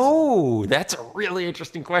missions. Oh, that's a really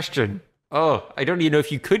interesting question. Oh, I don't even know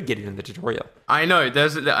if you could get it in the tutorial. I know,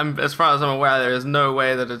 as far as I'm aware, there is no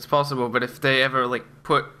way that it's possible, but if they ever like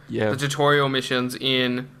put the tutorial missions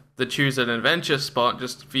in the choose an adventure spot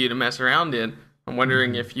just for you to mess around in, I'm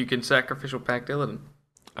wondering if you can sacrificial pact Illidan.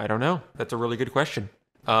 I don't know. That's a really good question.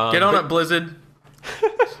 Get on it, Blizzard.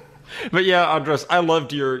 But yeah, Andres, I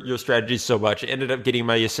loved your strategy so much. I ended up getting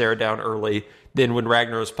my Ysera down early. Then when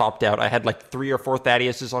Ragnaros popped out, I had like 3 or 4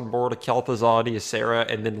 Thaddiuses on board, a Kel'Thuzad, Ysera,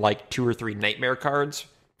 and then like 2 or 3 Nightmare cards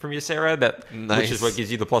from Ysera, which is what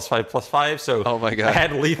gives you the +5/+5. So Oh my God. I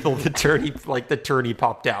had lethal the turn he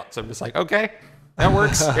popped out. So I'm just like, okay, that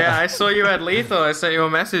works. Yeah, I saw you had lethal. I sent you a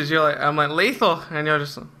message. I'm like lethal, and you're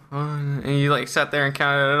just, and you like sat there and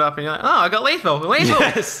counted it up, and you're like, oh, I got lethal.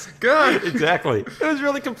 Yes, Good. exactly. It was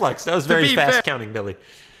really complex. That was very be fast fair- counting, Billy.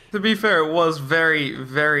 To be fair, it was very,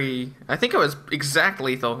 very. I think it was exact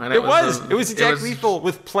lethal, and It was exact lethal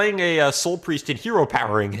with playing a Soul Priest and hero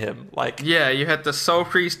powering him. Like, Yeah, you had the Soul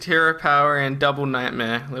Priest, Hero Power, and Double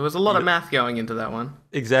Nightmare. There was a lot of math going into that one.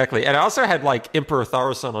 exactly. And I also had like Emperor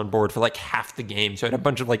Tharasun on board for like half the game. So I had a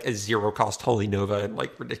bunch of like a 0-cost Holy Nova and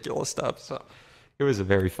like ridiculous stuff. So it was a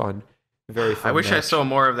very fun I wish I match. saw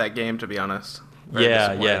more of that game, to be honest. Very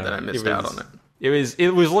disappointed that I missed out on it. It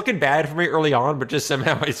was looking bad for me early on, but just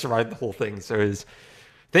somehow I survived the whole thing. So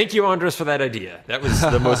thank you, Andres, for that idea. That was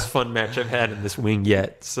the most fun match I've had in this wing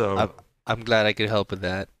yet. So I'm glad I could help with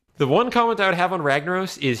that. the one comment I would have on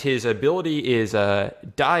Ragnaros is his ability is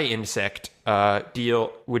Die Insect,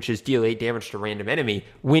 deal 8 damage to random enemy.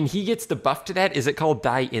 When he gets the buff to that, is it called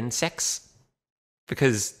Die Insects?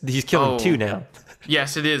 Because he's killing 2 now.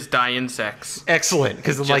 Yes, it is Die Insects. Excellent,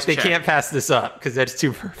 because they can't pass this up because that's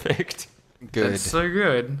too perfect. Good. That's so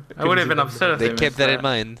good. I would have been upset if They kept that in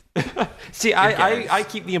mind. See, I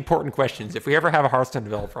keep the important questions. If we ever have a Hearthstone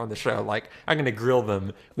developer on the show, I'm going to grill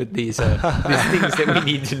them with these things that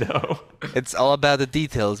we need to know. It's all about the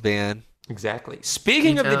details, man. Exactly.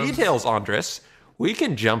 Speaking of the details, Andres, we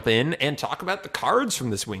can jump in and talk about the cards from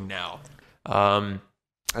this wing now.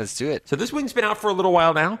 Let's do it. So this wing's been out for a little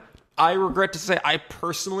while now. I regret to say I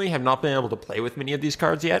personally have not been able to play with many of these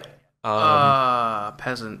cards yet.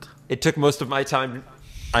 Peasant. It took most of my time.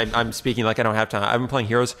 I'm speaking like I don't have time. I've been playing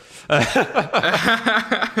Heroes.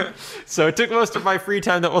 So it took most of my free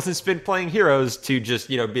time that wasn't spent playing Heroes to just,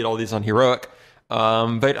 beat all these on Heroic.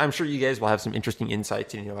 But I'm sure you guys will have some interesting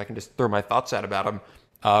insights, and I can just throw my thoughts out about them.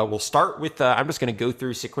 We'll start with, I'm just going to go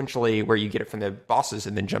through sequentially where you get it from the bosses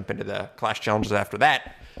and then jump into the Clash Challenges after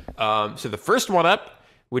that. So the first one up,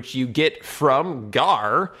 which you get from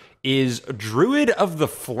Gar, is Druid of the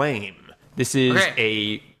Flame. This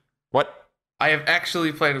is what? I have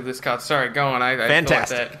actually played with this card. Sorry, go on. I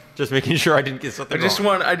Fantastic. thought that. Just making sure I didn't get something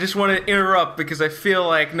wrong. I just want to interrupt because I feel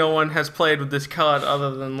like no one has played with this card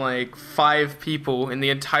other than 5 people in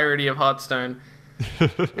the entirety of Hearthstone.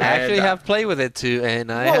 I actually have played with it too,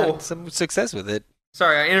 and I had some success with it.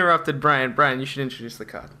 Sorry, I interrupted Brian. Brian, you should introduce the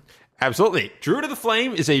card. Absolutely. Druid of the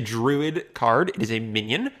Flame is a Druid card. It is a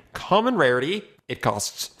minion, common rarity. It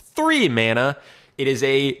costs 3 mana. It is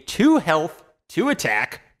a 2 health, 2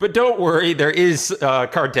 attack. But don't worry, there is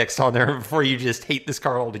card text on there before you just hate this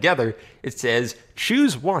card altogether. It says,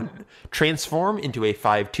 choose 1. Transform into a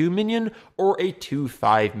 5/2 minion or a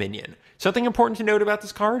 2/5 minion. Something important to note about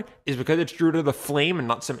this card is because it's Druid of the Flame and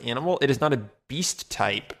not some animal, it is not a beast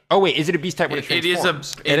type. Oh wait, is it a beast type when it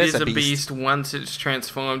transforms? It is a beast once it's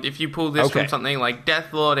transformed. If you pull this from something like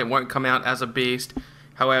Deathlord, it won't come out as a beast.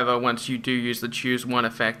 However, once you do use the choose 1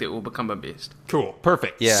 effect, it will become a beast. Cool,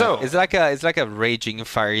 perfect. Yeah, so it's like a raging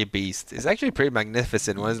fiery beast. It's actually pretty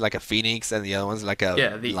magnificent. One is like a phoenix, and the other one's like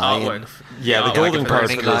a the lion. artwork. Yeah, the golden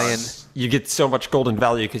card for lion. this, you get so much golden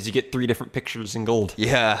value because you get 3 different pictures in gold.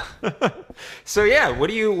 Yeah. So yeah, what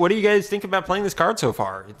do you guys think about playing this card so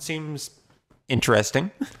far? It seems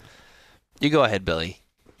interesting. You go ahead, Billy.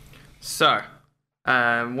 So,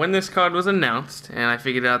 when this card was announced, and I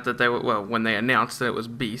figured out that when they announced that it was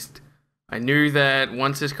Beast, I knew that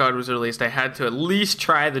once this card was released, I had to at least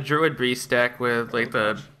try the Druid Beast deck with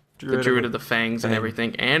the Druid of the Fangs and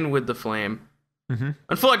everything, and with the Flame. Mm-hmm.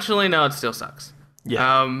 Unfortunately, no, it still sucks.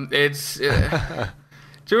 Yeah.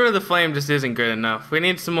 Druid of the Flame just isn't good enough. We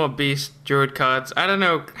need some more Beast Druid cards. I don't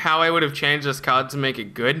know how I would have changed this card to make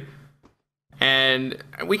it good. And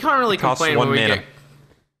we can't really complain when we get...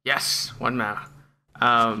 Yes, 1 mana.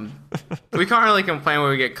 We can't really complain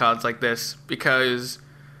when we get cards like this because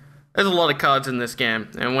there's a lot of cards in this game,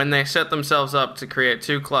 and when they set themselves up to create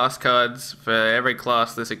 2 class cards for every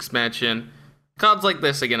class this expansion, cards like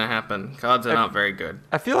this are gonna happen. Cards are not very good.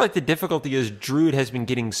 I feel like the difficulty is Druid has been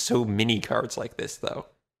getting so many cards like this though.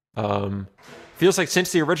 Feels like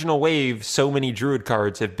since the original wave, so many Druid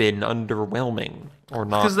cards have been underwhelming or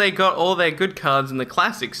not. Because they got all their good cards in the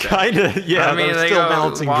classic set. Kinda, yeah. I mean, they got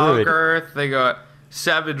balancing Wild Druid. Earth, they got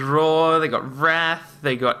Savage Roar, they got Wrath,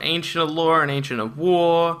 they got Ancient of Lore and Ancient of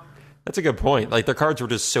War. That's a good point. Their cards were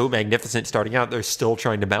just so magnificent starting out, they're still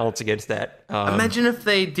trying to balance against that. Imagine if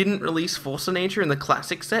they didn't release Force of Nature in the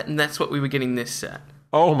classic set, and that's what we were getting this set.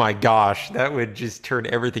 Oh my gosh, that would just turn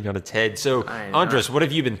everything on its head. So, Andres, what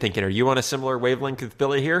have you been thinking? Are you on a similar wavelength with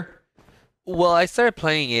Billy here? Well, I started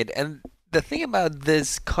playing it, and the thing about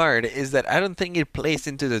this card is that I don't think it plays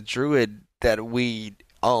into the Druid that we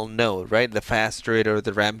all know, right? The fast Druid or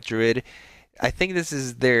the ramp Druid. I think this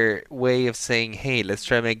is their way of saying, hey, let's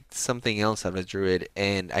try to make something else out of Druid,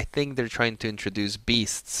 and I think they're trying to introduce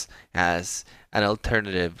beasts as an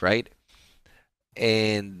alternative, right?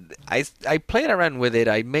 And I played around with it.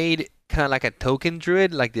 I made kind of like a token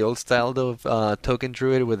Druid, like the old style of token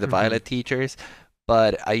Druid with the Violet teachers,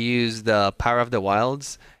 but I used the Power of the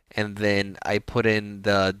Wilds, and then I put in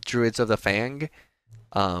the Druids of the Fang,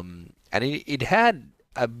 and it had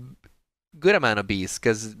a good amount of beasts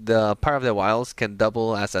because the Power of the Wilds can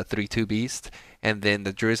double as a 3/2 beast, and then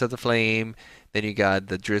the Druids of the Flame, then you got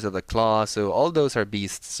the Druids of the Claw, so all those are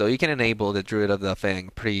beasts, so you can enable the Druid of the Fang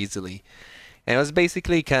pretty easily. And it was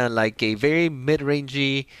basically kind of like a very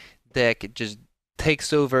mid-rangey deck. It just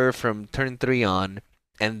takes over from turn 3 on,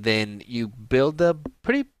 and then you build a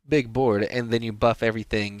pretty big board, and then you buff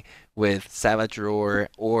everything with Savage Roar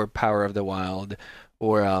or Power of the Wild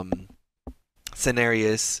or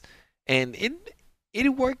scenarios, and it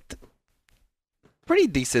worked pretty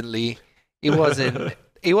decently. It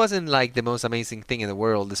wasn't like the most amazing thing in the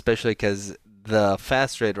world, especially because the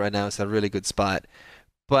fast rate right now is a really good spot.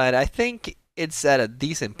 But I think it's at a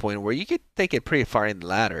decent point where you could take it pretty far in the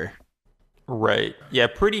ladder. Right. Yeah,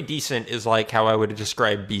 pretty decent is like how I would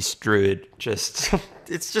describe Beast Druid. Just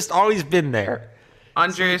it's just always been there.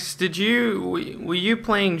 Andres, were you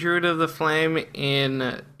playing Druid of the Flame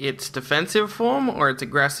in its defensive form or its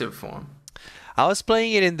aggressive form? I was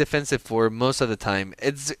playing it in defensive form most of the time.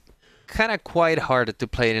 It's kind of quite hard to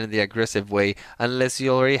play it in the aggressive way unless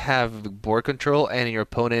you already have board control and your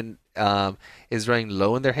opponent is running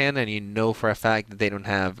low in their hand and you know for a fact that they don't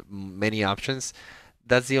have many options.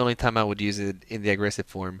 That's the only time I would use it in the aggressive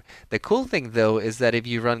form. The cool thing though is that if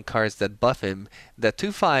you run cards that buff him, the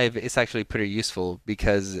 2/5 is actually pretty useful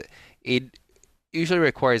because it usually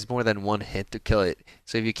requires more than one hit to kill it.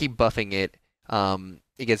 So if you keep buffing it,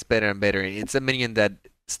 it gets better and better. It's a minion that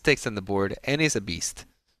sticks on the board and is a beast.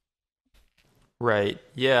 Right.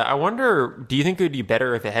 Yeah, I wonder, do you think it would be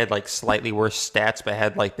better if it had like slightly worse stats but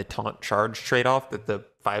had like the taunt charge trade-off that the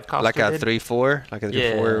 5 cost Like a did? 3/4, like a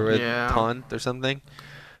 3/4 with Yeah. taunt or something.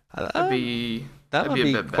 That'd be That that'd might be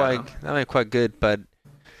be a bit quite better. that might be quite good, but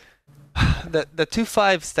the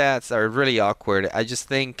 2/5 stats are really awkward. I just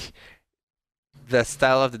think the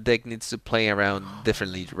style of the deck needs to play around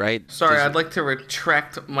differently, right? Sorry, Just- I'd like to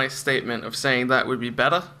retract my statement of saying that would be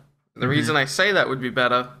better. The reason I say that would be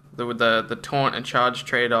better, with the taunt and charge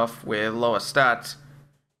trade-off with lower stats,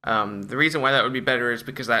 the reason why that would be better is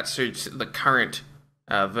because that suits the current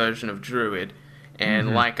version of Druid.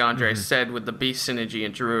 And like Andre said, with the Beast synergy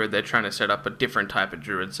in Druid, they're trying to set up a different type of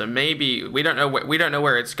Druid. So maybe we don't know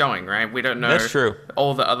where it's going, right? We don't know That's true.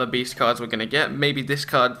 all the other Beast cards we're gonna get. Maybe this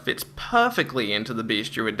card fits perfectly into the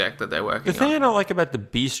Beast Druid deck that they're working The thing on. I don't like about the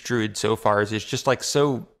Beast Druid so far is it's just like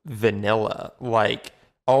so vanilla. Like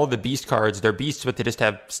all the Beast cards, they're beasts, but they just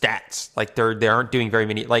have stats. Like they aren't doing very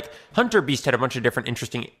many. Like Hunter Beast had a bunch of different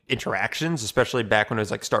interesting interactions, especially back when it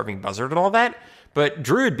was like Starving Buzzard and all that. But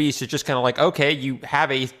Druid Beast is just kind of like, okay, you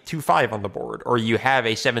have a 2/5 on the board, or you have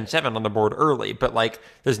a 7/7 on the board early, but like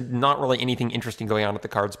there's not really anything interesting going on with the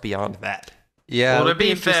cards beyond that. yeah. Well, it to would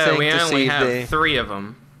be fair, interesting we to only see have the- 3 of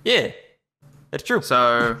them. Yeah, that's true.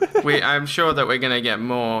 So I'm sure that we're gonna get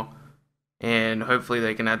more, and hopefully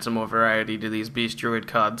they can add some more variety to these Beast Druid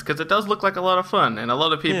cards because it does look like a lot of fun. And a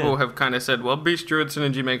lot of people have kind of said, "Well, Beast Druid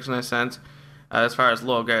synergy makes no sense as far as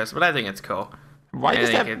lore goes," but I think it's cool. Why I does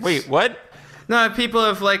think that? it's- Wait, what? No, people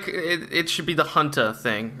have like it should be the hunter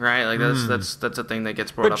thing, right? Like that's a thing that gets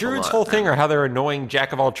brought But up Druid's a lot. whole thing are how they're annoying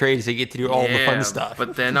jack of all trades. They get to do all the fun stuff.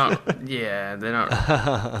 But they're not. Yeah, they're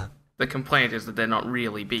not. The complaint is that they're not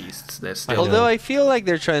really beasts. They're still. Although I feel like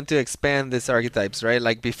they're trying to expand these archetypes, right?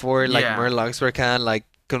 Like before, like Yeah. Murlocs were kind of like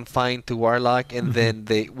confined to Warlock, and then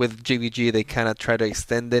they with GVG they kind of try to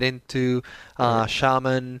extend it into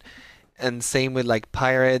Shaman, and same with like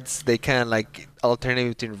Pirates. They kind of like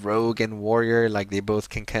alternate between Rogue and Warrior. Like they both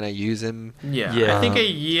can kind of use him. Yeah. Yeah. I think a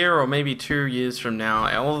year or maybe 2 years from now,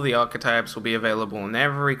 all of the archetypes will be available in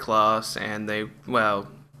every class, and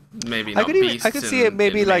maybe not beasts. I could see it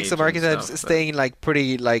maybe in like mage some and archetypes stuff, but- staying like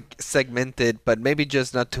pretty like segmented, but maybe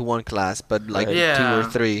just not to one class, but like Right. 2 Yeah. or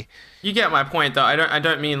 3. You get my point, though. I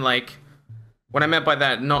don't mean like what I meant by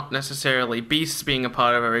that. Not necessarily beasts being a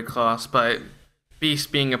part of every class, but beasts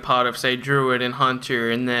being a part of, say, Druid and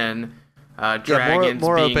Hunter, and then dragons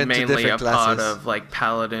more being open to mainly a different part classes. of like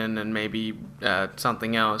Paladin and maybe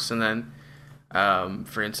something else, and then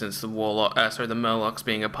for instance the Murlocs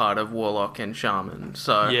being a part of Warlock and Shaman.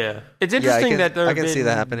 So Yeah, it's Yeah, interesting that I can see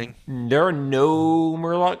that happening. There are no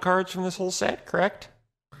Murloc cards from this whole set, correct?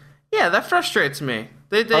 yeah, that frustrates me.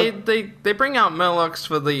 They bring out Murlocs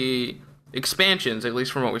for the expansions, at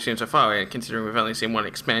least from what we've seen so far, considering we've only seen one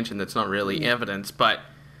expansion that's not really evidence, but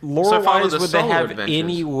so far with Lore-wise, the would they solo have adventures-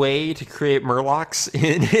 any way to create Murlocs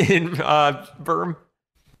in Burm?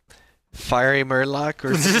 Fiery Murloc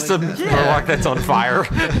or It's something just a like that? Murloc that's on fire.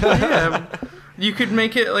 yeah, you could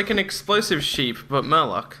make it like an explosive sheep, but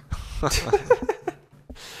Murloc.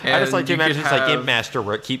 I just like to And you imagine could it's like have- Imp Master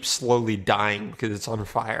where it keeps slowly dying because it's on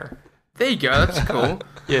fire. There you go, that's cool.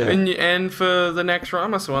 Yeah. And for the next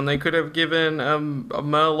Ramos one, they could have given a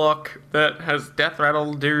Murloc that has Death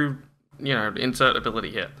Rattle do, insert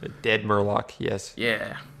ability hit. A dead Murloc, yes.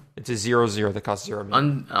 Yeah. It's a 0/0 that costs 0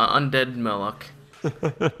 mana. Undead Murloc.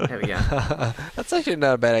 There we go. That's actually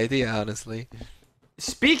not a bad idea, honestly.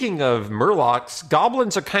 Speaking of Murlocs,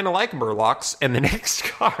 goblins are kind of like Murlocs, and the next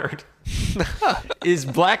card is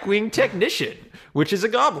Blackwing Technician, which is a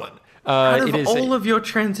goblin. Out It of is all of your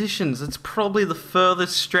transitions, it's probably the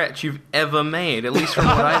furthest stretch you've ever made, at least from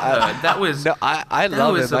what I've heard. That was No, I love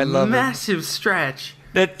that was him. I a love him. massive stretch.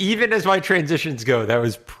 that even as my transitions go, that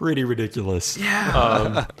was pretty ridiculous.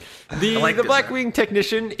 Yeah. The liked it, Blackwing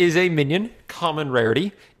Technician is a minion, common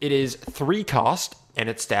rarity. It is 3 cost, and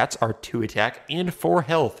its stats are 2 attack and 4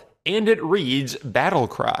 health. And it reads Battle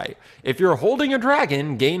Cry. If you're holding a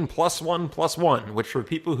dragon, gain +1/+1, which for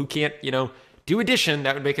people who can't, do addition,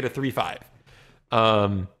 that would make it a 3/5.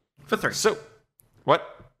 For 3. So,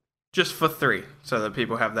 what? Just for 3, so that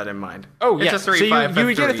people have that in mind. Oh, It's yeah. a So 3/5 you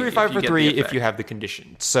would get a 3 3/5 if for you get 3 the if you have the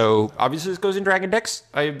condition. So obviously this goes in Dragon decks.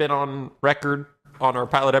 I've been on record on our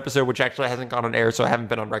pilot episode, which actually hasn't gone on air, so I haven't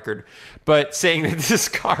been on record. But saying that this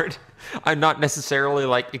card, I'm not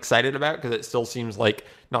necessarily excited about because it still seems like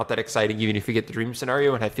not that exciting, even if you get the dream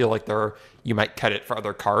scenario. And I feel like you might cut it for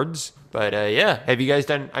other cards. But yeah, have you guys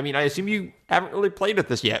done? I mean, I assume you haven't really played with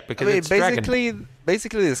this yet because it's Dragon.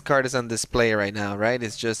 Basically, this card is on display right now, right?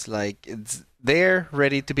 It's just it's there,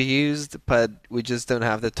 ready to be used, but we just don't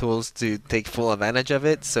have the tools to take full advantage of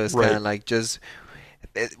it. So it's kind of just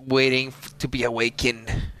waiting to be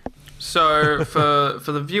awakened. So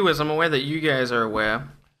for the viewers, I'm aware that you guys are aware,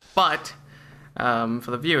 but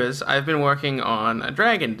for the viewers, I've been working on a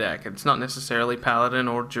dragon deck. It's not necessarily Paladin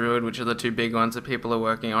or Druid, which are the 2 big ones that people are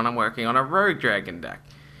working on. I'm working on a rogue dragon deck.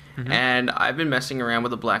 And I've been messing around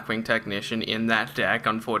with the Blackwing Technician in that deck,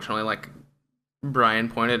 unfortunately, like Bryan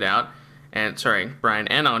pointed out. Bryan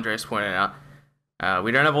and Andres pointed out.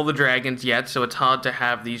 We don't have all the dragons yet, so it's hard to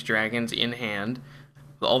have these dragons in hand.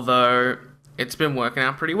 Although, it's been working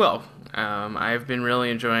out pretty well. I've been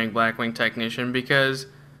really enjoying Blackwing Technician because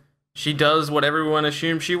she does what everyone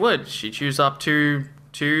assumed she would. She chews up 2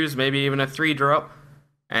 2s, maybe even a 3-drop,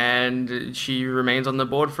 and she remains on the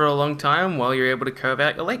board for a long time while you're able to curve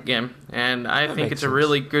out your late game. And I think it's a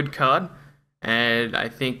really good card, and I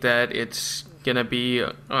think that it's going to be,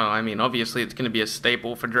 obviously it's going to be a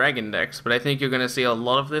staple for dragon decks, but I think you're going to see a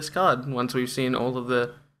lot of this card once we've seen all of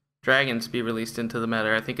the dragons be released into the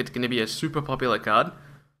meta. I think it's going to be a super popular card,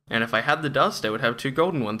 and if I had the dust, I would have 2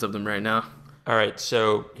 golden ones of them right now. All right,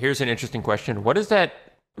 so here's an interesting question. What is that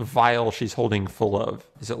vial she's holding full of?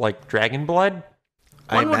 Is it like dragon blood?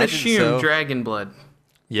 One would assume dragon blood.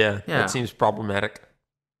 Yeah, that seems problematic.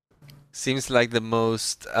 Seems like the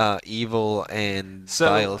most evil and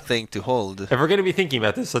vile thing to hold. If we're going to be thinking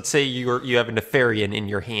about this, let's say you have a Nefarian in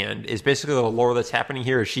your hand. Is basically the lore that's happening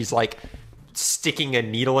here is she's sticking a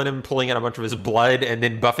needle in him, pulling out a bunch of his blood, and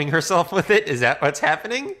then buffing herself with it? Is that what's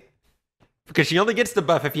happening? Because she only gets the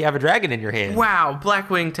buff if you have a dragon in your hand. Wow,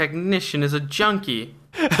 Blackwing Technician is a junkie.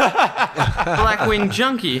 Blackwing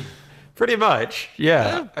junkie. Pretty much,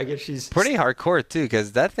 yeah. I guess she's pretty hardcore too,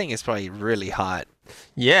 because that thing is probably really hot.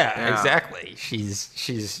 Yeah, exactly.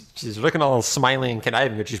 She's looking all smiling and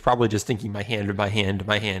conniving, but she's probably just thinking my hand at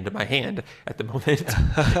the moment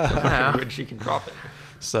when she can drop it.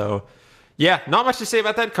 So, yeah, not much to say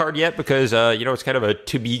about that card yet because it's kind of a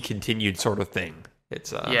to be continued sort of thing.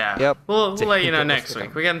 It's Yep. We'll let you know next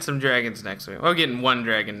week. We're getting some dragons next week. We're getting 1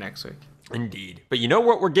 dragon next week. Indeed. But you know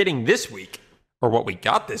what we're getting this week? Or what we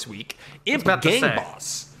got this week? Imp Gang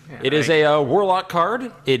Boss. Yeah, it is a Warlock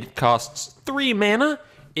card. It costs 3 mana.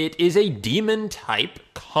 It is a demon type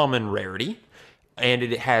common rarity. And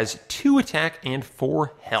it has 2 attack and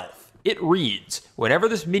 4 health. It reads, whenever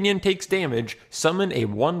this minion takes damage, summon a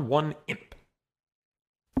 1/1 imp.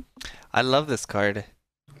 I love this card.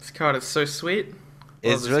 This card is so sweet.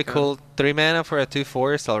 It's really cool. 3 mana for a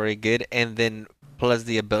 2/4 is already good. And then plus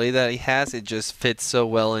the ability that he has, it just fits so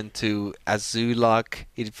well into a Zoo lock.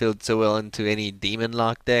 It fits so well into any demon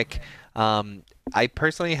lock deck. I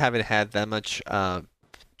personally haven't had that much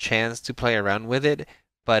chance to play around with it,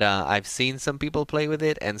 but I've seen some people play with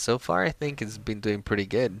it, and so far I think it's been doing pretty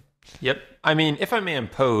good. Yep. I mean, if I may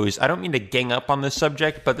impose, I don't mean to gang up on this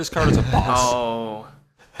subject, but this card is a boss. Oh,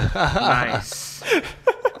 nice.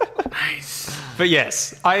 Nice. But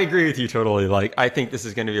yes, I agree with you totally. I think this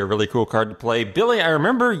is going to be a really cool card to play. Billy, I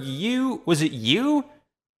remember was it you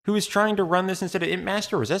who was trying to run this instead of Imp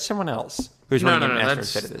Master, or was that someone else who was running Imp Master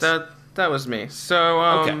instead of this? That was me. So,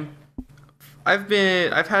 okay.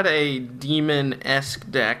 I've had a demon-esque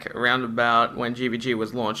deck around about when GVG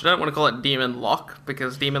was launched. I don't want to call it Demon Lock,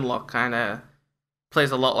 because Demon Lock kind of plays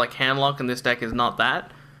a lot like Hand Lock, and this deck is not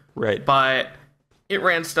that. Right. But it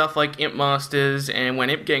ran stuff like Imp Masters, and when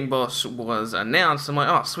Imp Gang Boss was announced, I'm like,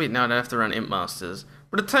 oh, sweet, now I don't have to run Imp Masters.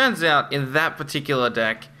 But it turns out, in that particular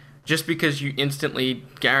deck, just because you instantly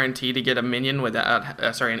guarantee to get a minion without,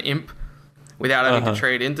 an imp, without having to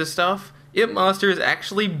trade into stuff, Imp Master is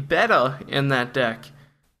actually better in that deck.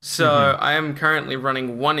 So I am currently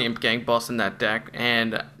running one Imp Gang boss in that deck,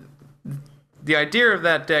 and the idea of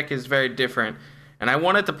that deck is very different. And I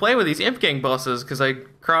wanted to play with these Imp Gang bosses because I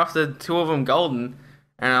crafted 2 of them golden.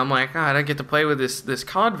 And I'm like, I don't get to play with this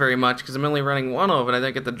card very much because I'm only running 1 of it. I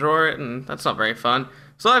don't get to draw it, and that's not very fun.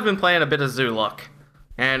 So I've been playing a bit of Zoolock.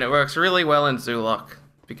 And it works really well in Zoolock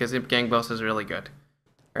because Imp Gang boss is really good.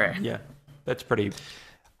 Right. Yeah, that's pretty.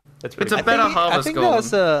 It's a better Harvest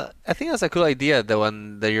Golem. I think that's a cool idea. The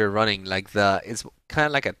one that you're running, like it's kind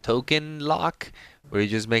of like a token lock where you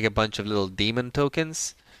just make a bunch of little demon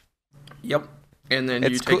tokens. Yep. And then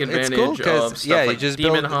you take advantage of stuff you like just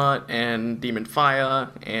Demon Heart and Demon Fire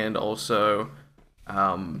and also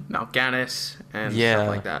Mal'Ganis and stuff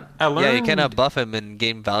like that. You kind of buff him and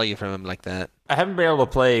gain value from him like that. I haven't been able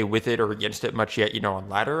to play with it or against it much yet, on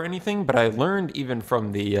ladder or anything, but I learned even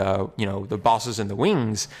from the, the bosses in the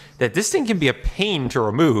wings that this thing can be a pain to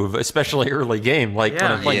remove, especially early game. Like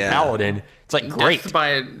when I'm playing Paladin, it's like great.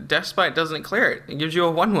 Death Spite doesn't clear it. It gives you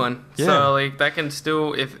a 1/1. Yeah. So like that can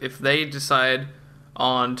still, if they decide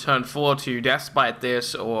on turn 4 to Death Spite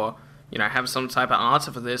this or, have some type of answer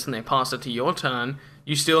for this and they pass it to your turn,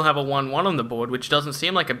 you still have a 1/1 on the board, which doesn't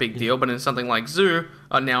seem like a big deal, but in something like Zoo,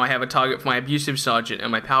 now I have a target for my Abusive Sergeant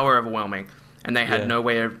and my Power Overwhelming, and they had no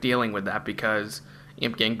way of dealing with that because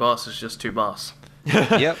Imp Gang boss is just too boss.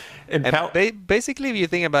 Yep. Basically, if you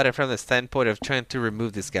think about it from the standpoint of trying to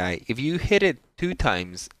remove this guy, if you hit it 2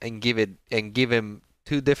 times and give him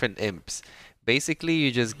 2 different imps, basically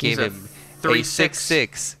you just give him a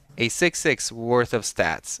 6/6 worth of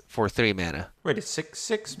stats for 3 mana. Wait, it's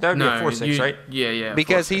 6/6? That would be a 4/6, right? Yeah.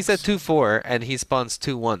 Because he's a 2/4 and he spawns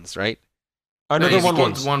 2 1s, right? Another he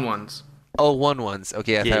 1/1s. spawns 1/1s. Oh, 1/1s.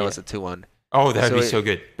 Okay, I thought it was a 2/1. Oh, that'd be so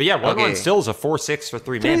good. But yeah, 1/1 still is a 4/6 for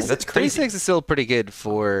 3 mana. That's crazy. 3/6 is still pretty good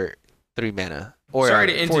for 3 mana. Or Sorry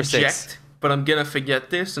to 4/6. interject, but I'm gonna forget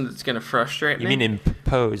this and it's gonna frustrate me. You mean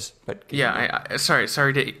impose? But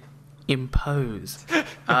sorry to impose.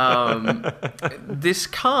 This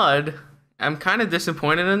card, I'm kind of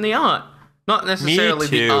disappointed in the art. Not necessarily me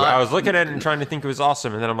too. the art. I was looking at it and trying to think it was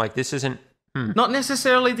awesome, and then I'm like, this isn't. Not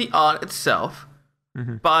necessarily the art itself,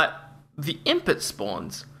 but the imp it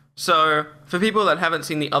spawns. So, for people that haven't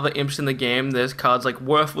seen the other imps in the game, there's cards like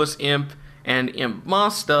Worthless Imp and Imp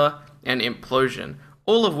Master and Implosion,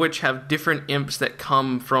 all of which have different imps that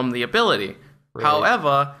come from the ability. Right.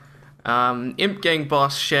 However, Imp Gang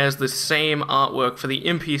Boss shares the same artwork for the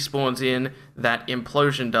imp he spawns in that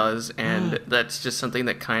Implosion does, and that's just something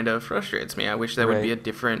that kind of frustrates me. I wish there would be a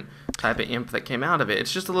different type of imp that came out of it.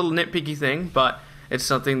 It's just a little nitpicky thing, but it's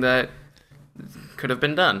something that could have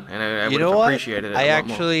been done, and I would have appreciated it a lot more. I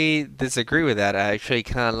actually disagree with that. I actually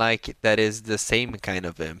kind of like that is the same kind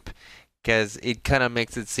of imp, because it kind of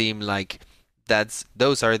makes it seem like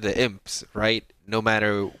those are the imps, right? No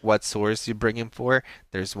matter what source you bring him for,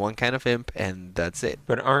 there's one kind of imp, and that's it.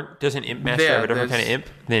 But doesn't Imp Master have a different kind of imp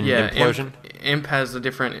than Implosion? Imp has a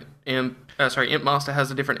different imp. Imp Master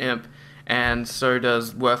has a different imp, and so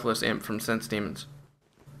does Worthless Imp from Sense Demons.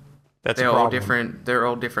 They're all different. They're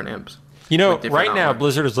all different imps. Right now,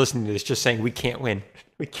 Blizzard is listening to this, just saying we can't win.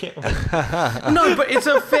 We can't win. No, but it's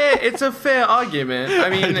a fair argument. I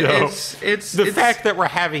mean, it's the fact that we're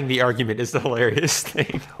having the argument is the hilarious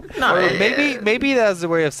thing. No, maybe that's the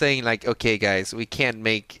way of saying like, okay, guys, we can't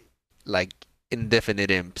make like indefinite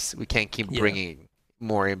imps. We can't keep bringing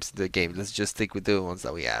more imps to the game. Let's just stick with the ones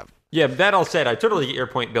that we have. Yeah, but that all said, I totally get your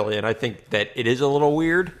point, Billy, and I think that it is a little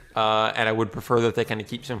weird, and I would prefer that they kind of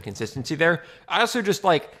keep some consistency there. I also just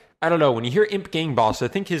I don't know, when you hear Imp Gang Boss, I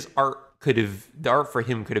think the art for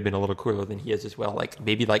him could have been a little cooler than he is as well. Like,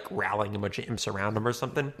 maybe rallying a bunch of imps around him or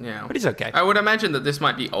something. Yeah. But he's okay. I would imagine that this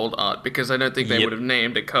might be old art, because I don't think they would have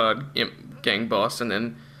named a card Imp Gang Boss and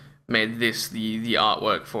then made this the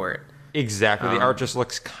artwork for it. Exactly. The art just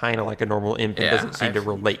looks kind of like a normal imp and doesn't seem to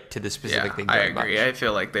relate to the specific thing. I agree. Much. I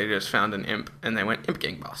feel like they just found an imp and they went Imp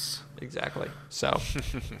Gang Boss. Exactly. So,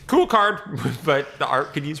 cool card, but the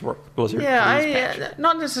art could use work. Blizzard,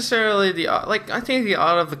 not necessarily the art. I think the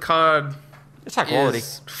art of the card it's high quality.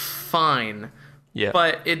 Is fine. Yeah.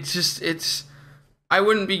 But I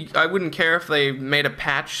wouldn't care if they made a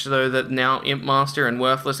patch so that now Imp Master and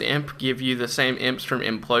Worthless Imp give you the same imps from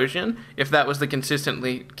Implosion, if that was the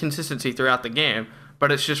consistency throughout the game.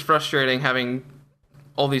 But it's just frustrating having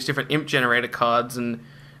all these different imp generator cards, and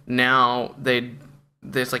now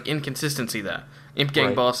there's inconsistency there. Imp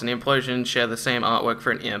Gang Boss and Implosion share the same artwork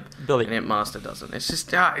for an imp, and Imp Master doesn't. It's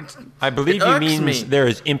just I believe you mean there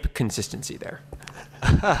is imp consistency there.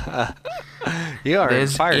 You are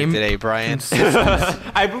inspired today, Bryan.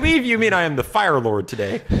 I believe you mean I am the Fire Lord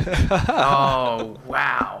today. Oh,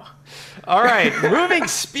 wow. All right,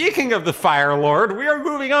 speaking of the Fire Lord, we are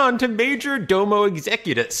moving on to Major Domo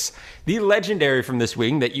Executus, the legendary from this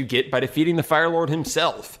wing that you get by defeating the Fire Lord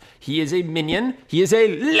himself. He is a minion. He is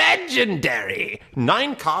a legendary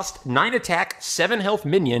 9 cost, 9 attack, 7 health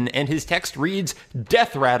minion, and his text reads,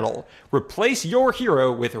 Death Rattle. Replace your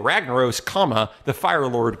hero with Ragnaros, comma, the Fire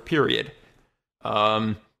Lord, period.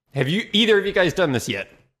 Have either of you guys done this yet?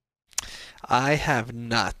 I have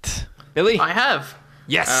not. Billy? I have.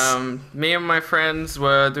 Yes. Me and my friends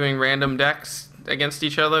were doing random decks against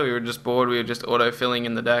each other. We were just bored. We were just auto-filling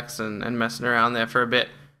in the decks and messing around there for a bit.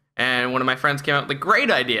 And one of my friends came up with the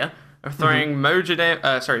great idea of throwing Major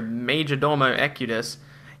Domo Executus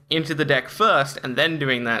into the deck first and then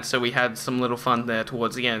doing that, so we had some little fun there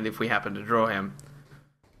towards the end if we happened to draw him.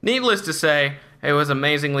 Needless to say, it was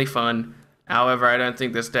amazingly fun. However, I don't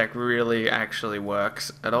think this deck really actually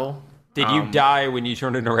works at all. Did you die when you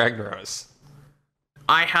turned into Ragnaros?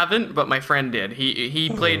 I haven't, but my friend did. He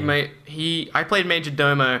played I played Major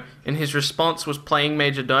Domo, and his response was playing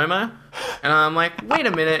Major Domo, and I'm like, wait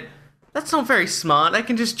a minute, that's not very smart. I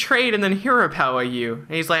can just trade and then hero power you. And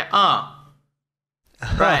he's like, right.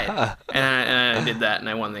 and I did that, and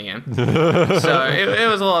I won the game. So it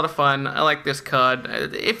was a lot of fun. I like this card.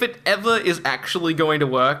 If it ever is actually going to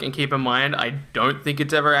work, and keep in mind, I don't think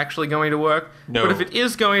it's ever actually going to work. No. But if it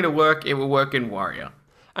is going to work, it will work in Warrior.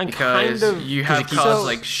 Because you have cards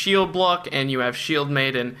like Shield Block and you have Shield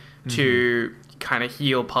Maiden to kind of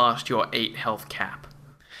heal past your 8 health cap.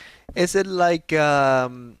 Is it like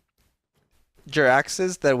Jirax's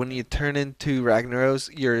that when you turn into Ragnaros,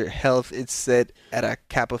 your health is set at a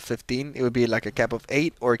cap of 15? It would be like a cap of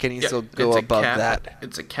 8, or can you still go above that?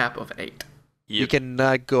 It's a cap of 8. Yep. You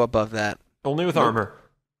cannot go above that. Only with armor.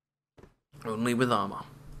 Only with armor.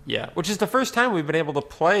 Yeah, which is the first time we've been able to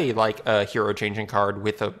play like a hero changing card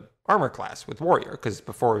with a armor class with Warrior, because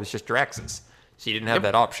before it was just Jirax's, so you didn't have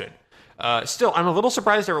that option. Still, I'm a little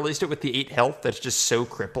surprised I released it with the 8 health. That's just so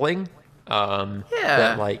crippling.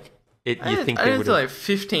 That like I didn't feel like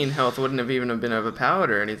 15 health wouldn't have even been overpowered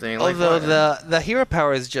or anything. Although the hero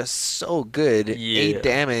power is just so good, 8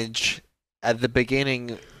 damage at the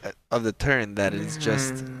beginning of the turn, that is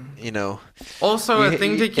just, Also, a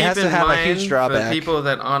thing to keep in mind for for people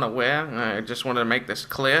that aren't aware, I just wanted to make this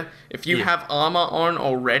clear. If you have armor on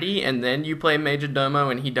already and then you play Major Domo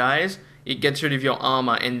and he dies, it gets rid of your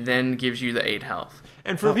armor and then gives you the 8 health.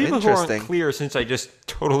 And for people who aren't clear, since I just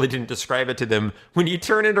totally didn't describe it to them, when you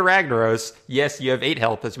turn into Ragnaros, yes, you have 8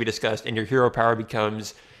 health, as we discussed, and your hero power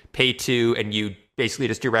becomes pay 2, and you basically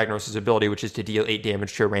just do Ragnaros' ability, which is to deal 8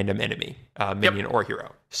 damage to a random enemy, minion or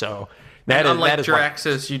hero. So unlike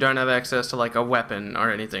Jirax's, you don't have access to like a weapon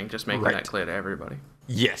or anything, just making that clear to everybody.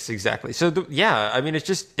 Yes, exactly. So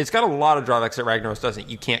it's got a lot of drawbacks that Ragnaros doesn't.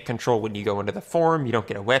 You can't control when you go into the form, you don't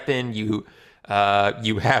get a weapon, you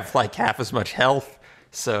have like half as much health.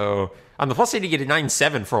 So on the plus side, you get a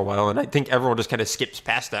 9/7 for a while, and I think everyone just kind of skips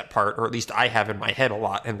past that part, or at least I have in my head a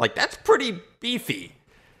lot, and like that's pretty beefy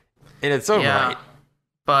in its own right.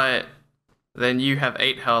 But then you have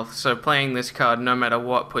 8 health, so playing this card, no matter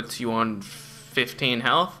what, puts you on 15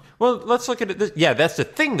 health. Well, let's look at it. Yeah, that's the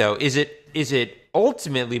thing, though. Is it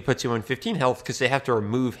ultimately puts you on 15 health because they have to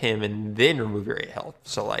remove him and then remove your 8 health?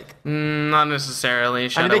 So, like... not necessarily.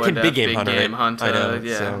 They can big game hunter. I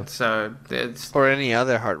know, so it's... Or any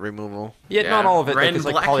other heart removal. Yeah, not all of it, because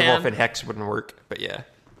like Polymorph and Hex wouldn't work, but yeah.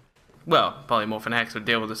 Well, Polymorph and Hex would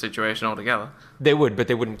deal with the situation altogether. They would, but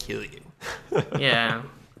they wouldn't kill you. Yeah.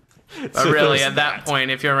 But really, at that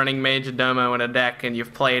point, if you're running Major Domo in a deck and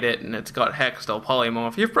you've played it and it's got Hexed or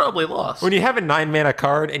Polymorph, you've probably lost. When you have a 9-mana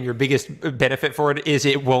card and your biggest benefit for it is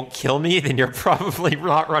it won't kill me, then you're probably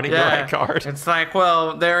not running the right card. It's like,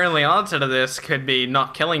 well, their only answer to this could be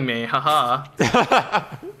not killing me, haha.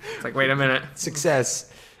 It's like, wait a minute. Success.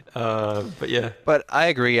 But yeah. But I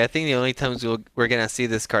agree. I think the only times we're going to see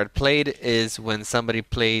this card played is when somebody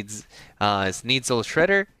plays Sneasel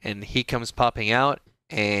Shredder and he comes popping out,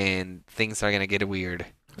 and things are going to get weird.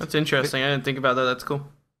 That's interesting. I didn't think about that. That's cool.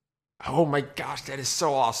 Oh my gosh, that is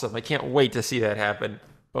so awesome. I can't wait to see that happen.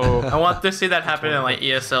 Oh, I want to see that happen in like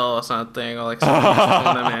ESL or something, or like some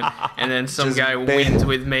tournament, and then some guy wins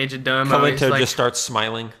with Major Domo. Kalito just starts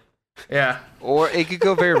smiling. Yeah. Or it could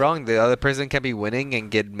go very wrong. The other person can be winning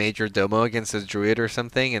and get Major Domo against a druid or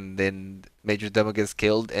something, and then Major Domo gets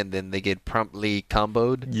killed, and then they get promptly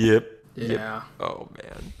comboed. Yep. Yeah. Oh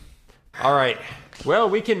man. All right. Well,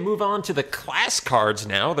 we can move on to the class cards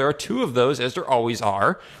now. There are 2 of those, as there always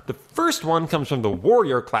are. The first one comes from the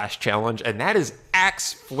Warrior class challenge, and that is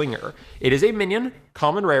Axe Flinger. It is a minion,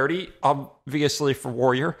 common rarity, obviously for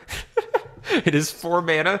Warrior. It is 4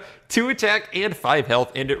 mana, 2 attack, and 5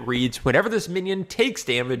 health, and it reads, whenever this minion takes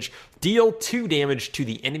damage, deal 2 damage to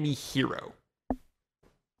the enemy hero.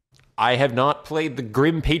 I have not played the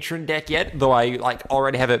Grim Patron deck yet, though I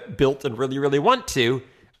already have it built and really, really want to.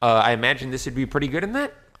 I imagine this would be pretty good in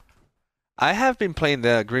that. I have been playing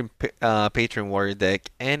the Grim Patron Warrior deck,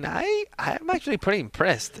 and I'm actually pretty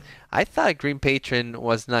impressed. I thought Grim Patron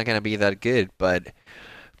was not going to be that good, but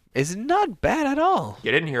it's not bad at all.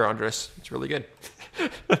 Get in here, Andres. It's really good.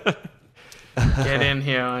 Get in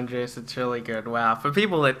here, Andres. It's really good. Wow. For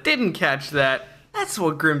people that didn't catch that, that's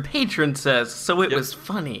what Grim Patron says, so it was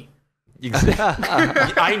funny.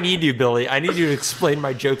 I need you, Billy. I need you to explain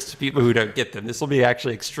my jokes to people who don't get them. This will be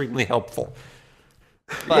actually extremely helpful.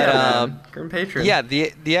 But Grim Patron. yeah,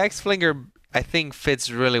 the Axe-Flinger I think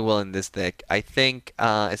fits really well in this deck. I think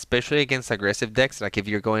especially against aggressive decks, like if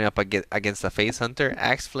you're going up against a Face Hunter,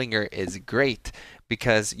 Axe-Flinger is great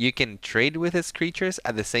because you can trade with his creatures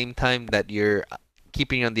at the same time that you're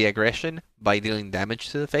keeping on the aggression by dealing damage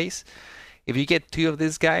to the face. If you get 2 of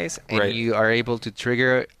these guys and you are able to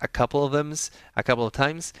trigger a couple of them a couple of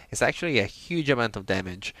times, it's actually a huge amount of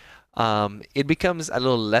damage. It becomes a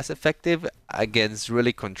little less effective against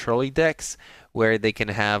really control-y decks where they can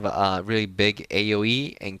have a really big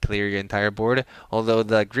AoE and clear your entire board, although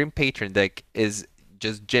the Grim Patron deck is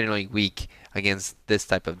just generally weak against this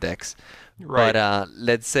type of decks. Right. But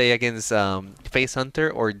let's say against Face Hunter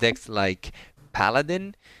or decks like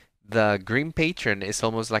Paladin, the Grim Patron is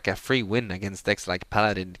almost like a free win against decks like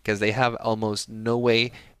Paladin because they have almost no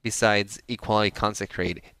way besides Equality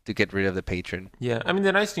Consecrate to get rid of the Patron. Yeah, I mean,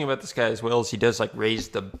 the nice thing about this guy as well is he does raise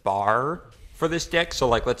the bar for this deck. So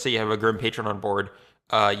let's say you have a Grim Patron on board,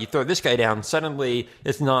 you throw this guy down, suddenly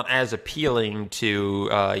it's not as appealing to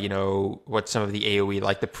what some of the AoE,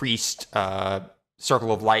 like the Priest,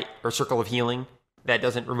 Circle of Light or Circle of Healing, that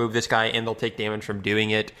doesn't remove this guy and they'll take damage from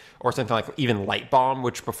doing it, or something like even Light Bomb,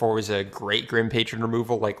 which before was a great Grim Patron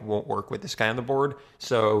removal, won't work with this guy on the board.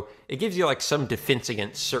 So it gives you some defense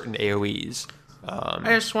against certain AoEs.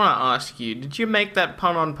 I just want to ask you, did you make that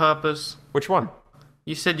pun on purpose? Which one?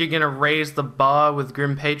 You said you're going to raise the bar with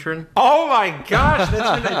Grim Patron? Oh my gosh,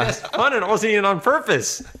 that's been the best pun, and it wasn't even on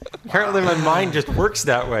purpose. Apparently my mind just works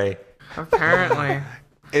that way. Apparently.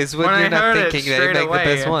 It's when you're not thinking that you make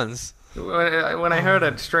the best ones. When I heard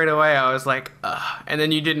it straight away, I was like, ugh. And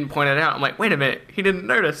then you didn't point it out. I'm like, wait a minute, he didn't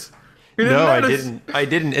notice. I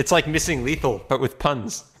didn't. It's like Missing Lethal, but with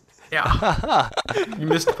puns. Yeah. You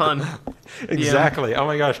missed pun. Exactly. Oh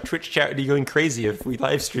my gosh, Twitch chat would be going crazy if we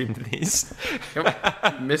live streamed these.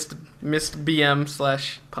 Yep. Missed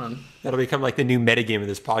BM/pun. That'll become the new metagame of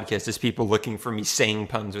this podcast, is people looking for me saying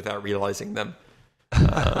puns without realizing them.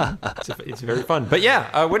 It's very fun. But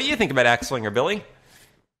yeah, what do you think about Axe-Flinger, Billy?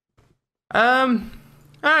 I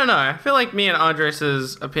don't know. I feel like me and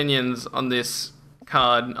Andres' opinions on this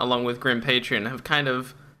card, along with Grim Patron, have kind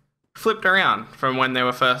of flipped around from when they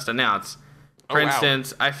were first announced. For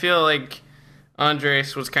instance, I feel like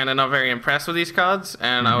Andres was kind of not very impressed with these cards,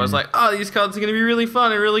 and I was like, oh, these cards are going to be really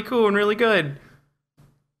fun and really cool and really good.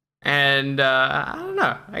 And I don't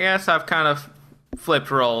know. I guess I've kind of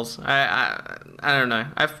flipped roles. I don't know.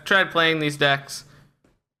 I've tried playing these decks.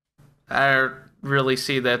 I don't really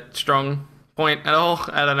see that strong point at all.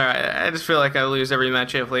 I don't know. I just feel like I lose every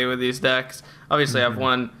match I play with these decks. Obviously, I've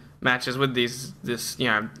won matches with this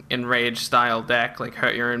enraged style deck, like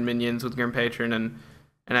Hurt Your Own Minions with Grim Patron and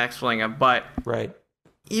Axe-Flinger. But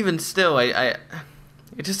even still, it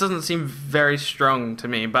just doesn't seem very strong to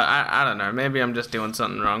me. But I don't know. Maybe I'm just doing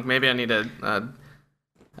something wrong. Maybe I need a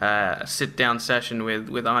sit down session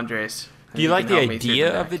with Andres. Do you like the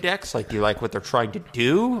idea of the decks? Do you like what they're trying to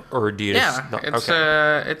do, or do you just...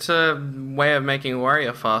 it's a way of making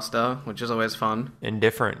Warrior faster, which is always fun. And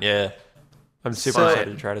different, yeah. I'm super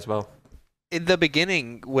excited to try it as well. In the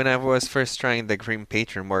beginning, when I was first trying the Grim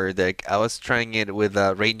Patron Warrior deck, I was trying it with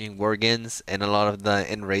Raging Worgens and a lot of the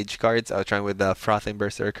Enrage cards. I was trying with the Frothing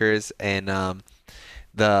Berserkers and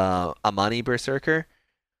the Amani Berserker.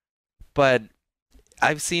 But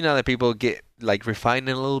I've seen other people get refine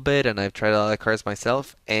it a little bit, and I've tried all the cards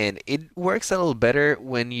myself, and it works a little better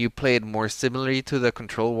when you play it more similarly to the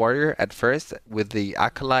Control Warrior at first. With the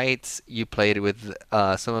Acolytes, you played with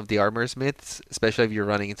some of the Armor Smiths, especially if you're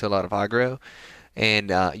running into a lot of aggro,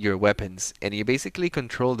 and your weapons, and you basically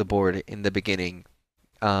control the board in the beginning.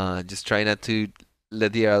 Just try not to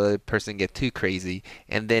let the other person get too crazy,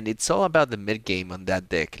 and then it's all about the mid game on that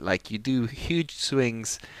deck. You do huge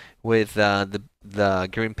swings with the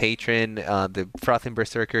Grim Patron. The Frothing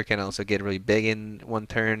Berserker can also get really big in one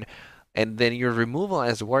turn, and then your removal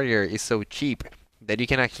as Warrior is so cheap that you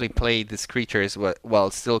can actually play these creatures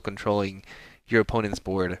while still controlling your opponent's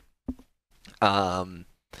board.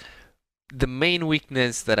 The main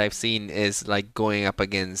weakness that I've seen is like going up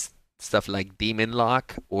against stuff like Demon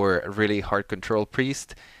Lock or a really hard control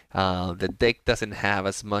priest. The deck doesn't have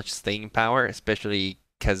as much staying power, especially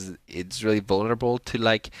because it's really vulnerable to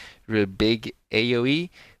like really big AoE.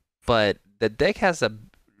 But the deck has a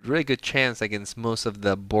really good chance against most of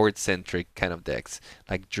the board-centric kind of decks,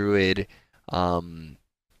 like Druid, even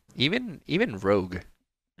Rogue.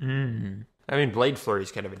 I mean, Blade Flurry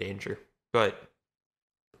is kind of a danger, but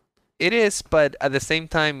it is. But at the same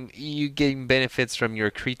time, you gain benefits from your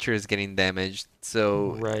creatures getting damaged.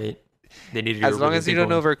 So right, they need to as long as you don't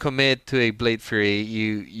overcommit to a Blade Fury,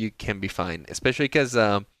 you can be fine. Especially because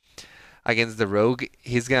against the Rogue,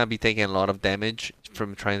 he's gonna be taking a lot of damage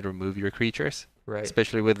from trying to remove your creatures. Right.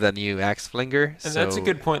 Especially with the new Axe Flinger. And that's a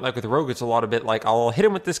good point. Like with Rogue, it's a lot of it like I'll hit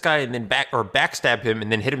him with this guy and then backstab him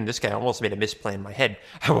and then hit him with this guy. I almost made a misplay in my head.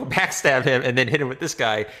 I will backstab him and then hit him with this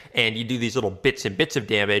guy, and you do these little bits and bits of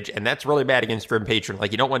damage, and that's really bad against Grim Patron.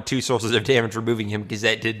 Like you don't want 2 sources of damage removing him because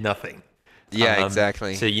that did nothing. Yeah,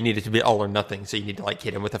 exactly. So you need it to be all or nothing. So you need to like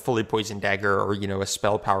hit him with a fully poisoned dagger or, a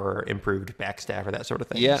spell power improved backstab or that sort of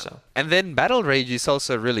thing. Yeah. So. And then Battle Rage is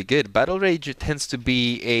also really good. Battle Rage tends to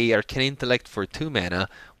be a Arcane Intellect for 2 mana,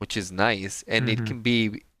 which is nice. And it can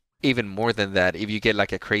be even more than that if you get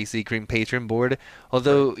like a crazy Green Patron board.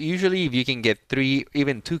 Although usually if you can get 3,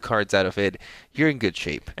 even 2 cards out of it, you're in good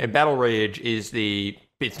shape. And Battle Rage is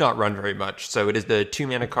it's not run very much. So it is the 2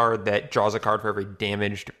 mana card that draws a card for every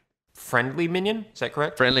damaged friendly minion, is that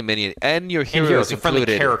correct? Friendly minion, and your hero is included.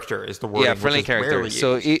 Friendly character is the word. Yeah, friendly character.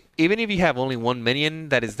 So even if you have only 1 minion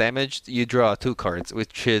that is damaged, you draw 2 cards,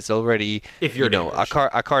 which is already if you're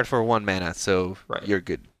a card for 1 mana. So you're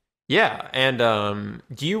good. Yeah, and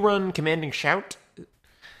do you run Commanding Shout?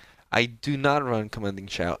 I do not run Commanding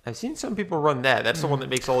Shout. I've seen some people run that. That's the one that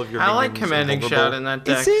makes all of your. I like Commanding Shout in that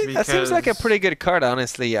deck. That seems like a pretty good card,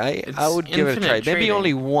 honestly. I would give it a try. Trading. Maybe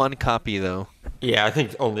only 1 copy though. Yeah, I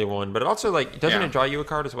think only 1. But it also doesn't it draw you a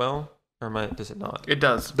card as well, or does it not? It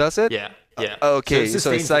does. Does it? Yeah. Okay,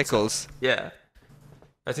 so it cycles. Yeah.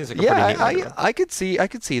 That seems like a pretty neat I could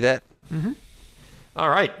see that. Mm-hmm. All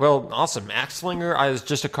right. Well, awesome. Axe Flinger is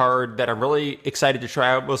just a card that I'm really excited to try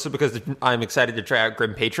out, mostly because I'm excited to try out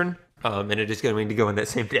Grim Patron, and it is going to go in that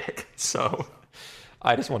same deck. So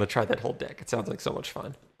I just want to try that whole deck. It sounds like so much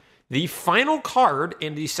fun. The final card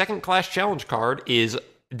in the second class challenge card is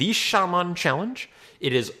the Shaman Challenge.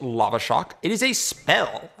 It is Lava Shock. It is a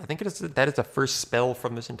spell. I think that is the first spell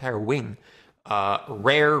from this entire wing.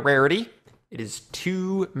 Rare rarity. It is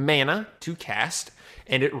 2 mana to cast,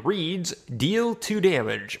 and it reads, deal 2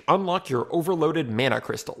 damage. Unlock your overloaded mana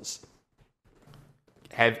crystals.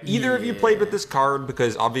 Have either of you played with this card?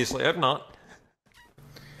 Because obviously I have not.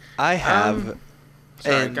 I have.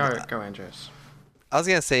 Sorry, go Andres. I was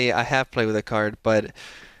going to say I have played with the card, but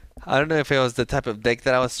I don't know if it was the type of deck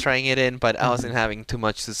that I was trying it in, but I wasn't having too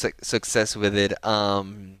much success with it. I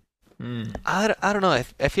don't know.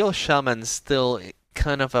 I feel Shaman's still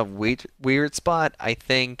kind of a weird spot. I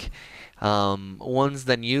think once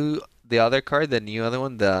the new other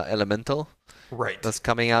one, the Elemental, that's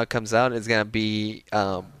comes out, is going to be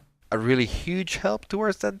a really huge help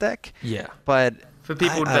towards that deck. Yeah. But for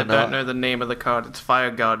people that don't know the name of the card, it's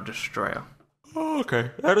Fire Guard Destroyer. Oh,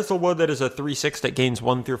 okay. That is the one that is a 3/6 that gains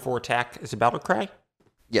 1 through 4 attack. Is it Battle Cry?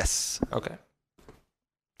 Yes. Okay.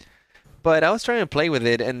 But I was trying to play with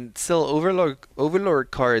it, and still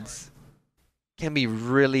Overlord cards can be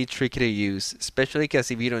really tricky to use, especially because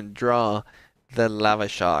if you don't draw the Lava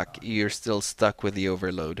Shock, you're still stuck with the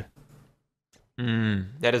Overload.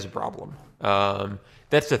 That is a problem.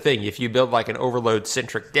 That's the thing. If you build like an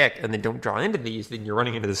Overload-centric deck and then don't draw into these, then you're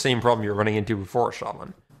running into the same problem you're running into before a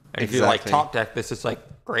Shaman. And if you like top deck, this is like,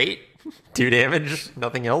 great, 2 damage,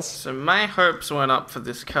 nothing else. So my hopes went up for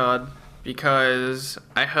this card because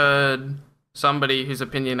I heard somebody whose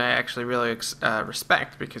opinion I actually really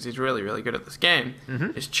respect, because he's really, really good at this game,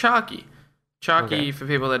 is Chalky. Chalky, for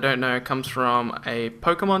people that don't know, comes from a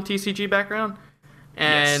Pokemon TCG background,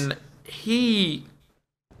 and he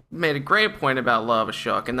made a great point about Lava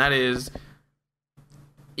Shock, and that is,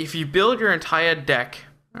 if you build your entire deck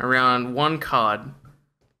around 1 card,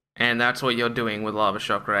 and that's what you're doing with Lava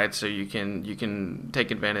Shock, right? So you can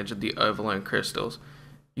take advantage of the Overload crystals.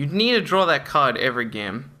 You need to draw that card every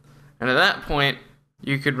game. And at that point,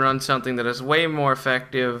 you could run something that is way more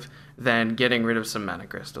effective than getting rid of some mana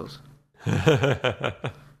crystals.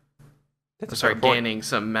 Gaining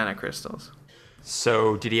some mana crystals.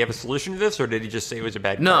 So did he have a solution to this, or did he just say it was a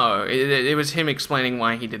bad card? No, it was him explaining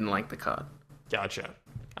why he didn't like the card. Gotcha.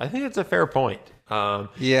 I think it's a fair point.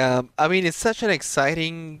 Yeah, I mean, it's such an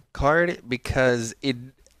exciting card because it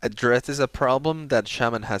addresses a problem that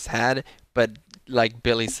Shaman has had, but like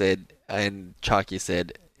Billy said and Chalky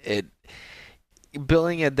said, it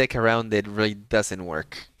building a deck around it really doesn't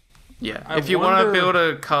work. Yeah, I if you want to wonder- build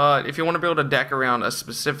a card, if you want to build a deck around a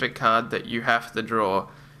specific card that you have to draw,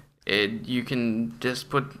 you can just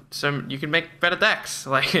you can make better decks.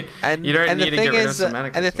 Like, And you don't and need the to thing get rid of is,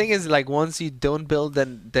 semantic and the systems. thing is, like once you don't build a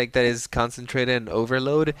deck that is concentrated and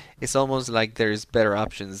overload, it's almost like there's better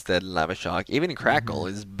options than Lava Shock. Even Crackle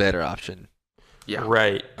is better option. Yeah.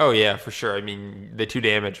 Right. Oh, yeah, for sure. I mean, the 2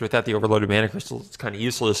 damage without the overloaded mana crystals, it's kind of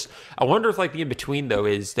useless. I wonder if, like, the in-between, though,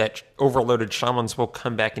 is that overloaded shamans will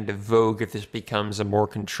come back into vogue if this becomes a more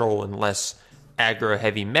control and less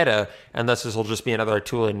aggro-heavy meta, and thus this will just be another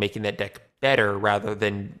tool in making that deck better rather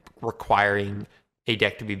than requiring a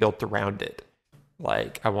deck to be built around it.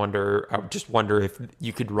 Like, I just wonder if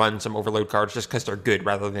you could run some overload cards just because they're good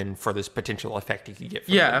rather than for this potential effect you could get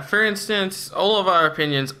from Yeah, them. for instance, all of our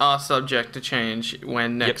opinions are subject to change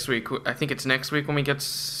when next week, I think it's next week when we get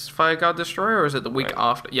Fire God Destroyer, or is it the week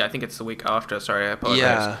after? Yeah, I think it's the week after, sorry, I apologize.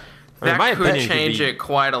 Yeah. I mean, That my could opinion could change be- it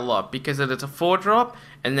quite a lot because it's a 4-drop,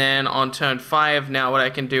 and then on turn 5, now what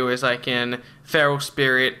I can do is I can Feral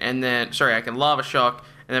Spirit, and then, sorry, I can Lava Shock,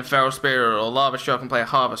 and then Feral Spirit or Lava Shock and play a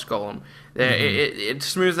Harvest Golem. It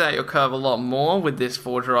smooths out your curve a lot more with this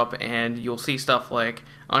 4-drop, and you'll see stuff like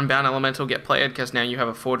Unbound Elemental get played because now you have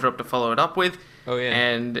a 4-drop to follow it up with. Oh, yeah.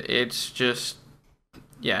 And it's just,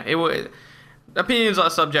 yeah, it would. Opinions are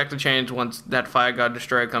subject to change once that Fire God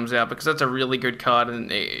Destroyer comes out because that's a really good card and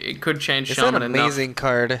it could change It's Shaman an enough. amazing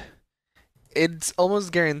card. It's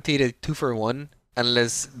almost guaranteed a 2-for-1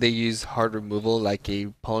 unless they use hard removal like a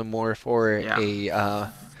polymorph or Yeah. a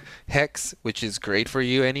hex, which is great for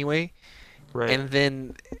you anyway. Right. And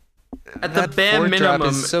then At the that bare 4-drop minimum,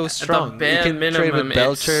 is so strong. At the bare you can trade minimum, with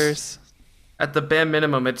Belchers. At the bare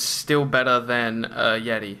minimum, it's still better than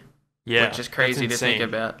Yeti, yeah, which is crazy to that's think insane.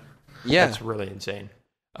 about. Yeah. That's really insane.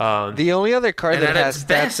 The only other card And that at has its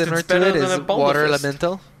best, stats similar it's to better it than is a Boulder Water Fist.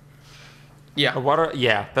 Elemental. Yeah.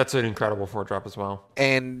 Yeah, that's an incredible 4-drop as well.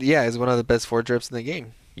 And yeah, it's one of the best 4-drops in the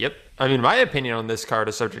game. Yep. I mean, my opinion on this card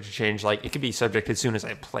is subject to change. Like, it could be subject as soon as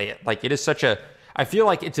I play it. Like, it is such a... I feel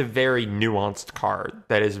like it's a very nuanced card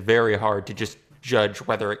that is very hard to just judge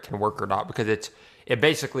whether it can work or not because it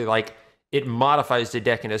basically, like, it modifies the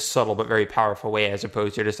deck in a subtle but very powerful way as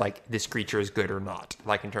opposed to just, like, this creature is good or not,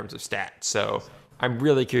 like, in terms of stats. So I'm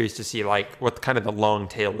really curious to see, like, what kind of the long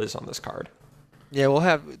tail is on this card. Yeah, we'll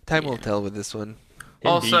have... Time will tell with this one.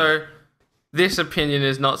 Also, this opinion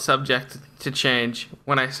is not subject to change.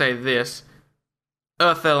 When I say this,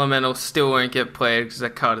 Earth Elemental still won't get played because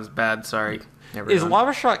that card is bad. Sorry, Is everyone.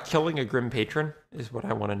 Lava Shot killing a Grim Patron? Is what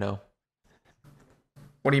I want to know.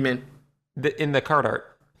 What do you mean? In the card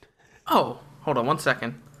art. Oh, hold on 1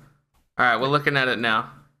 second. All right, we're looking at it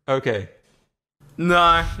now. Okay.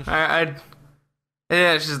 No, yeah,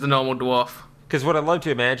 it's just the normal dwarf. Because what I'd love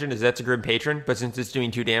to imagine is that's a Grim Patron, but since it's doing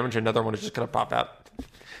 2 damage, another one is just going to pop out.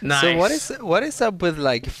 Nice. So what is up with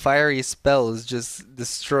like fiery spells just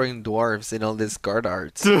destroying dwarves in all these card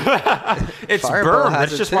arts? It's Fireball Burn. has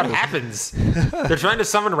That's it just what too. happens. They're trying to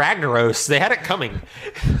summon Ragnaros. They had it coming.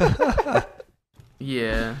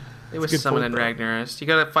 Yeah, it was good summoning point, Ragnaros. You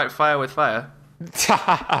gotta fight fire with fire.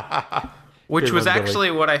 Which Good was one, Billy.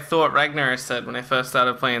 actually what I thought Ragnaros said when I first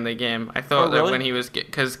started playing the game. I thought Oh, that really? when he was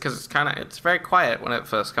because it's very quiet when it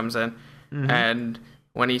first comes in, Mm-hmm. and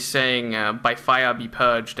when he's saying "by fire be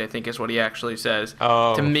purged," I think is what he actually says.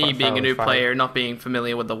 Oh, to me, fight being fire a new with fire. player, not being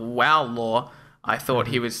familiar with the WoW lore, I thought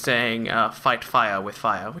Mm-hmm. he was saying "fight fire with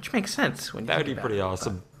fire," which makes sense when you That would think be about pretty it.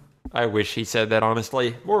 awesome. I wish he said that,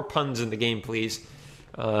 honestly. More puns in the game, please.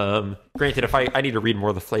 Granted, if I need to read more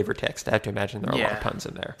of the flavor text, I have to imagine there are a lot of Yeah. puns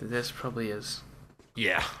in there. This probably is.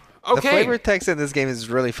 Yeah. The Okay. flavor text in this game is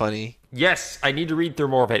really funny. Yes, I need to read through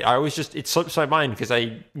more of it. I always just, it slips my mind because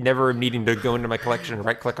I never am needing to go into my collection and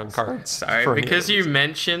right click on cards. Sorry, for any because other you reason.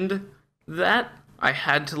 mentioned that, I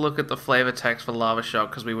had to look at the flavor text for Lava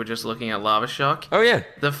Shock because we were just looking at Lava Shock. Oh, yeah.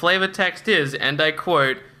 The flavor text is, and I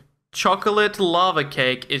quote, "Chocolate lava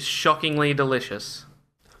cake is shockingly delicious."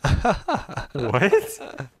 What?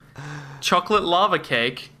 Chocolate lava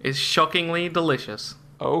cake is shockingly delicious.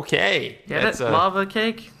 Okay. Get That's it? Lava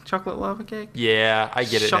cake? Chocolate lava cake? Yeah, I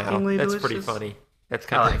get it now. Shockingly That's pretty delicious. funny. That's I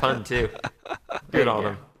kind of like fun, too. There Good you on go.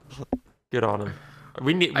 him. Good on him.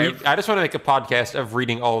 I've- I just want to make a podcast of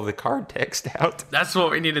reading all of the card text out. That's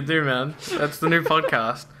what we need to do, man. That's the new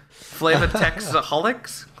podcast. Flavor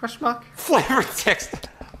Texaholics? Question mark? Flavor text.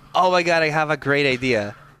 Oh my god, I have a great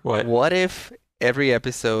idea. What? What if every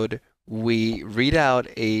episode we read out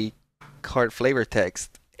a card flavor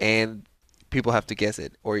text and people have to guess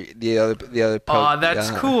it, or the other. Oh,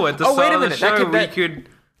 that's cool. At the Oh, wait start a of the minute. show,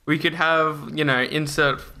 we could have,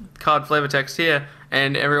 insert card flavor text here,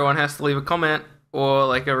 and everyone has to leave a comment or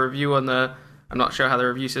like a review on the. I'm not sure how the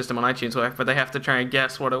review system on iTunes works, but they have to try and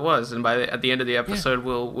guess what it was, and at the end of the episode,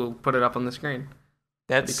 we'll put it up on the screen.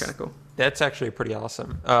 That'd be kind of cool. That's actually pretty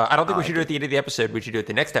awesome. I don't think we should do it at the end of the episode. We should do it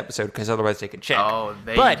the next episode because otherwise they could check. Oh,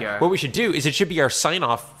 there but you go. What we should do is it should be our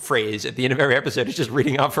sign-off phrase at the end of every episode. It's just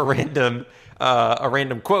reading off a random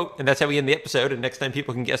quote, and that's how we end the episode. And next time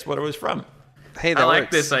people can guess what it was from. Hey, that I like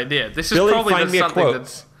works. this idea. This is Billy, probably find me a something quote.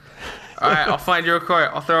 that's. All right, I'll find you a quote.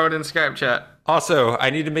 I'll throw it in Skype chat. Also, I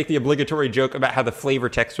need to make the obligatory joke about how the flavor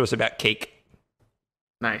text was about cake.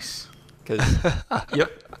 Nice. Because,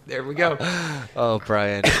 yep, there we go. Oh,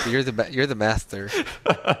 Bryan, you're the master.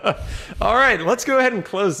 All right, let's go ahead and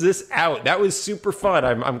close this out. That was super fun.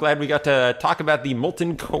 I'm glad we got to talk about the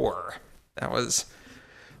Molten core. That was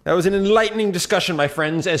an enlightening discussion, my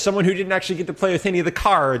friends. As someone who didn't actually get to play with any of the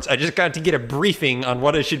cards, I just got to get a briefing on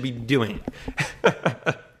what I should be doing.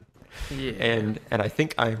 Yeah. And I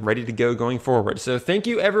think I'm ready to go going forward. So thank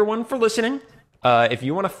you, everyone, for listening. If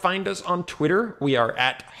you want to find us on Twitter, we are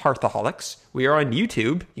at Hearthaholics. We are on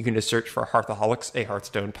YouTube. You can just search for Hearthaholics, a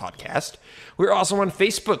Hearthstone podcast. We're also on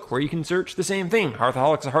Facebook, where you can search the same thing,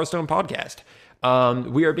 Hearthaholics, a Hearthstone podcast.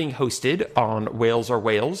 We are being hosted on Whales Are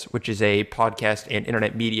Whales, which is a podcast and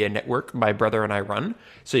internet media network my brother and I run.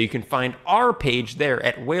 So you can find our page there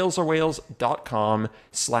at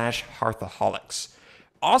whalesorewhales.com/Hearthaholics.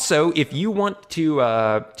 Also, if you want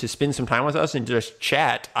to spend some time with us and just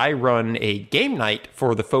chat, I run a game night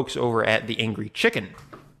for the folks over at The Angry Chicken,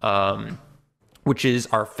 which is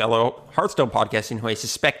our fellow Hearthstone podcasting, who I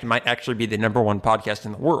suspect might actually be the #1 podcast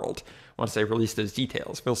in the world once they release those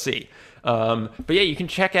details. We'll see. But yeah, you can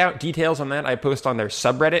check out details on that. I post on their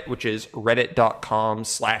subreddit, which is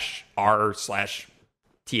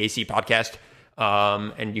reddit.com/r/TAC podcast.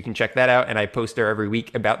 And you can check that out. And I post there every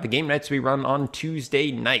week about the game nights we run on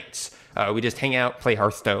Tuesday nights. We just hang out, play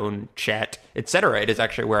Hearthstone, chat, etc. It is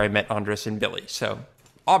actually where I met Andres and Billy. So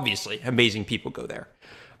obviously, amazing people go there.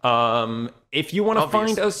 If you want to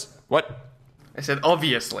find us, what? I said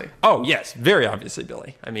obviously. Oh, yes, very obviously,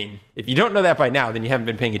 Billy. I mean, if you don't know that by now, then you haven't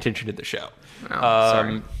been paying attention to the show.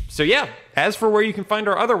 Sorry. So yeah, as for where you can find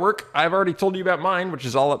our other work, I've already told you about mine, which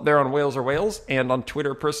is all up there on Whales Are Whales, and on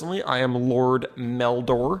Twitter personally, I am Lord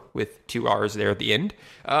Meldorr with 2 R's there at the end.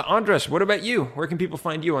 Andres, what about you? Where can people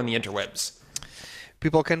find you on the interwebs?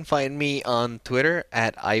 People can find me on Twitter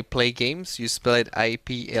at IplaiGames. You spell it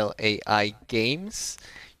IPLAI Games.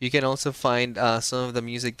 You can also find some of the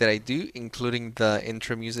music that I do, including the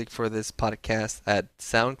intro music for this podcast at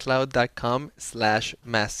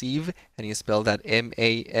soundcloud.com/massive, and you spell that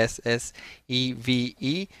MASSEVE,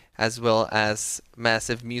 as well as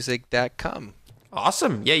massivemusic.com.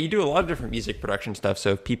 Awesome. Yeah, you do a lot of different music production stuff,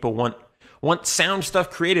 so if people want sound stuff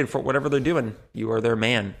created for whatever they're doing, you are their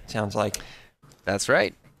man, sounds like. That's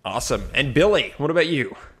right. Awesome. And Billy, what about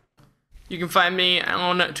you? You can find me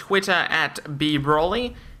on Twitter at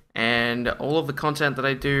Brawly, and all of the content that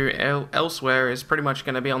I do elsewhere is pretty much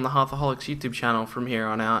going to be on the Hearthaholics YouTube channel from here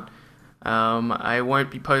on out. I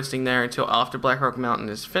won't be posting there until after Blackrock Mountain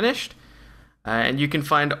is finished, and you can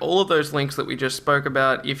find all of those links that we just spoke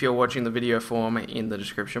about if you're watching the video form in the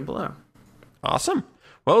description below. Awesome.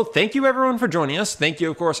 Well, thank you everyone for joining us. Thank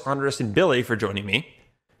you, of course, Andres and Billy for joining me.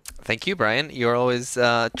 Thank you, Bryan. You're always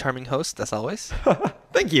a charming host, as always.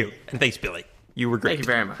 Thank you. And thanks, Billy. You were great. Thank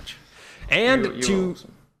you very much. And You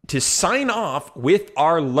to sign off with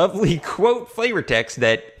our lovely quote flavor text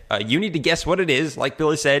that you need to guess what it is. Like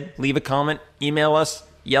Billy said, leave a comment, email us,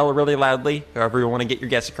 yell really loudly, however you want to get your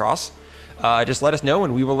guess across. Just let us know,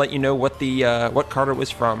 and we will let you know what what card it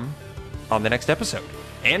was from on the next episode.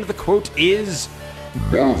 And the quote is...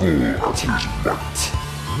 Let the hunt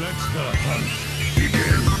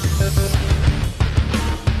begin.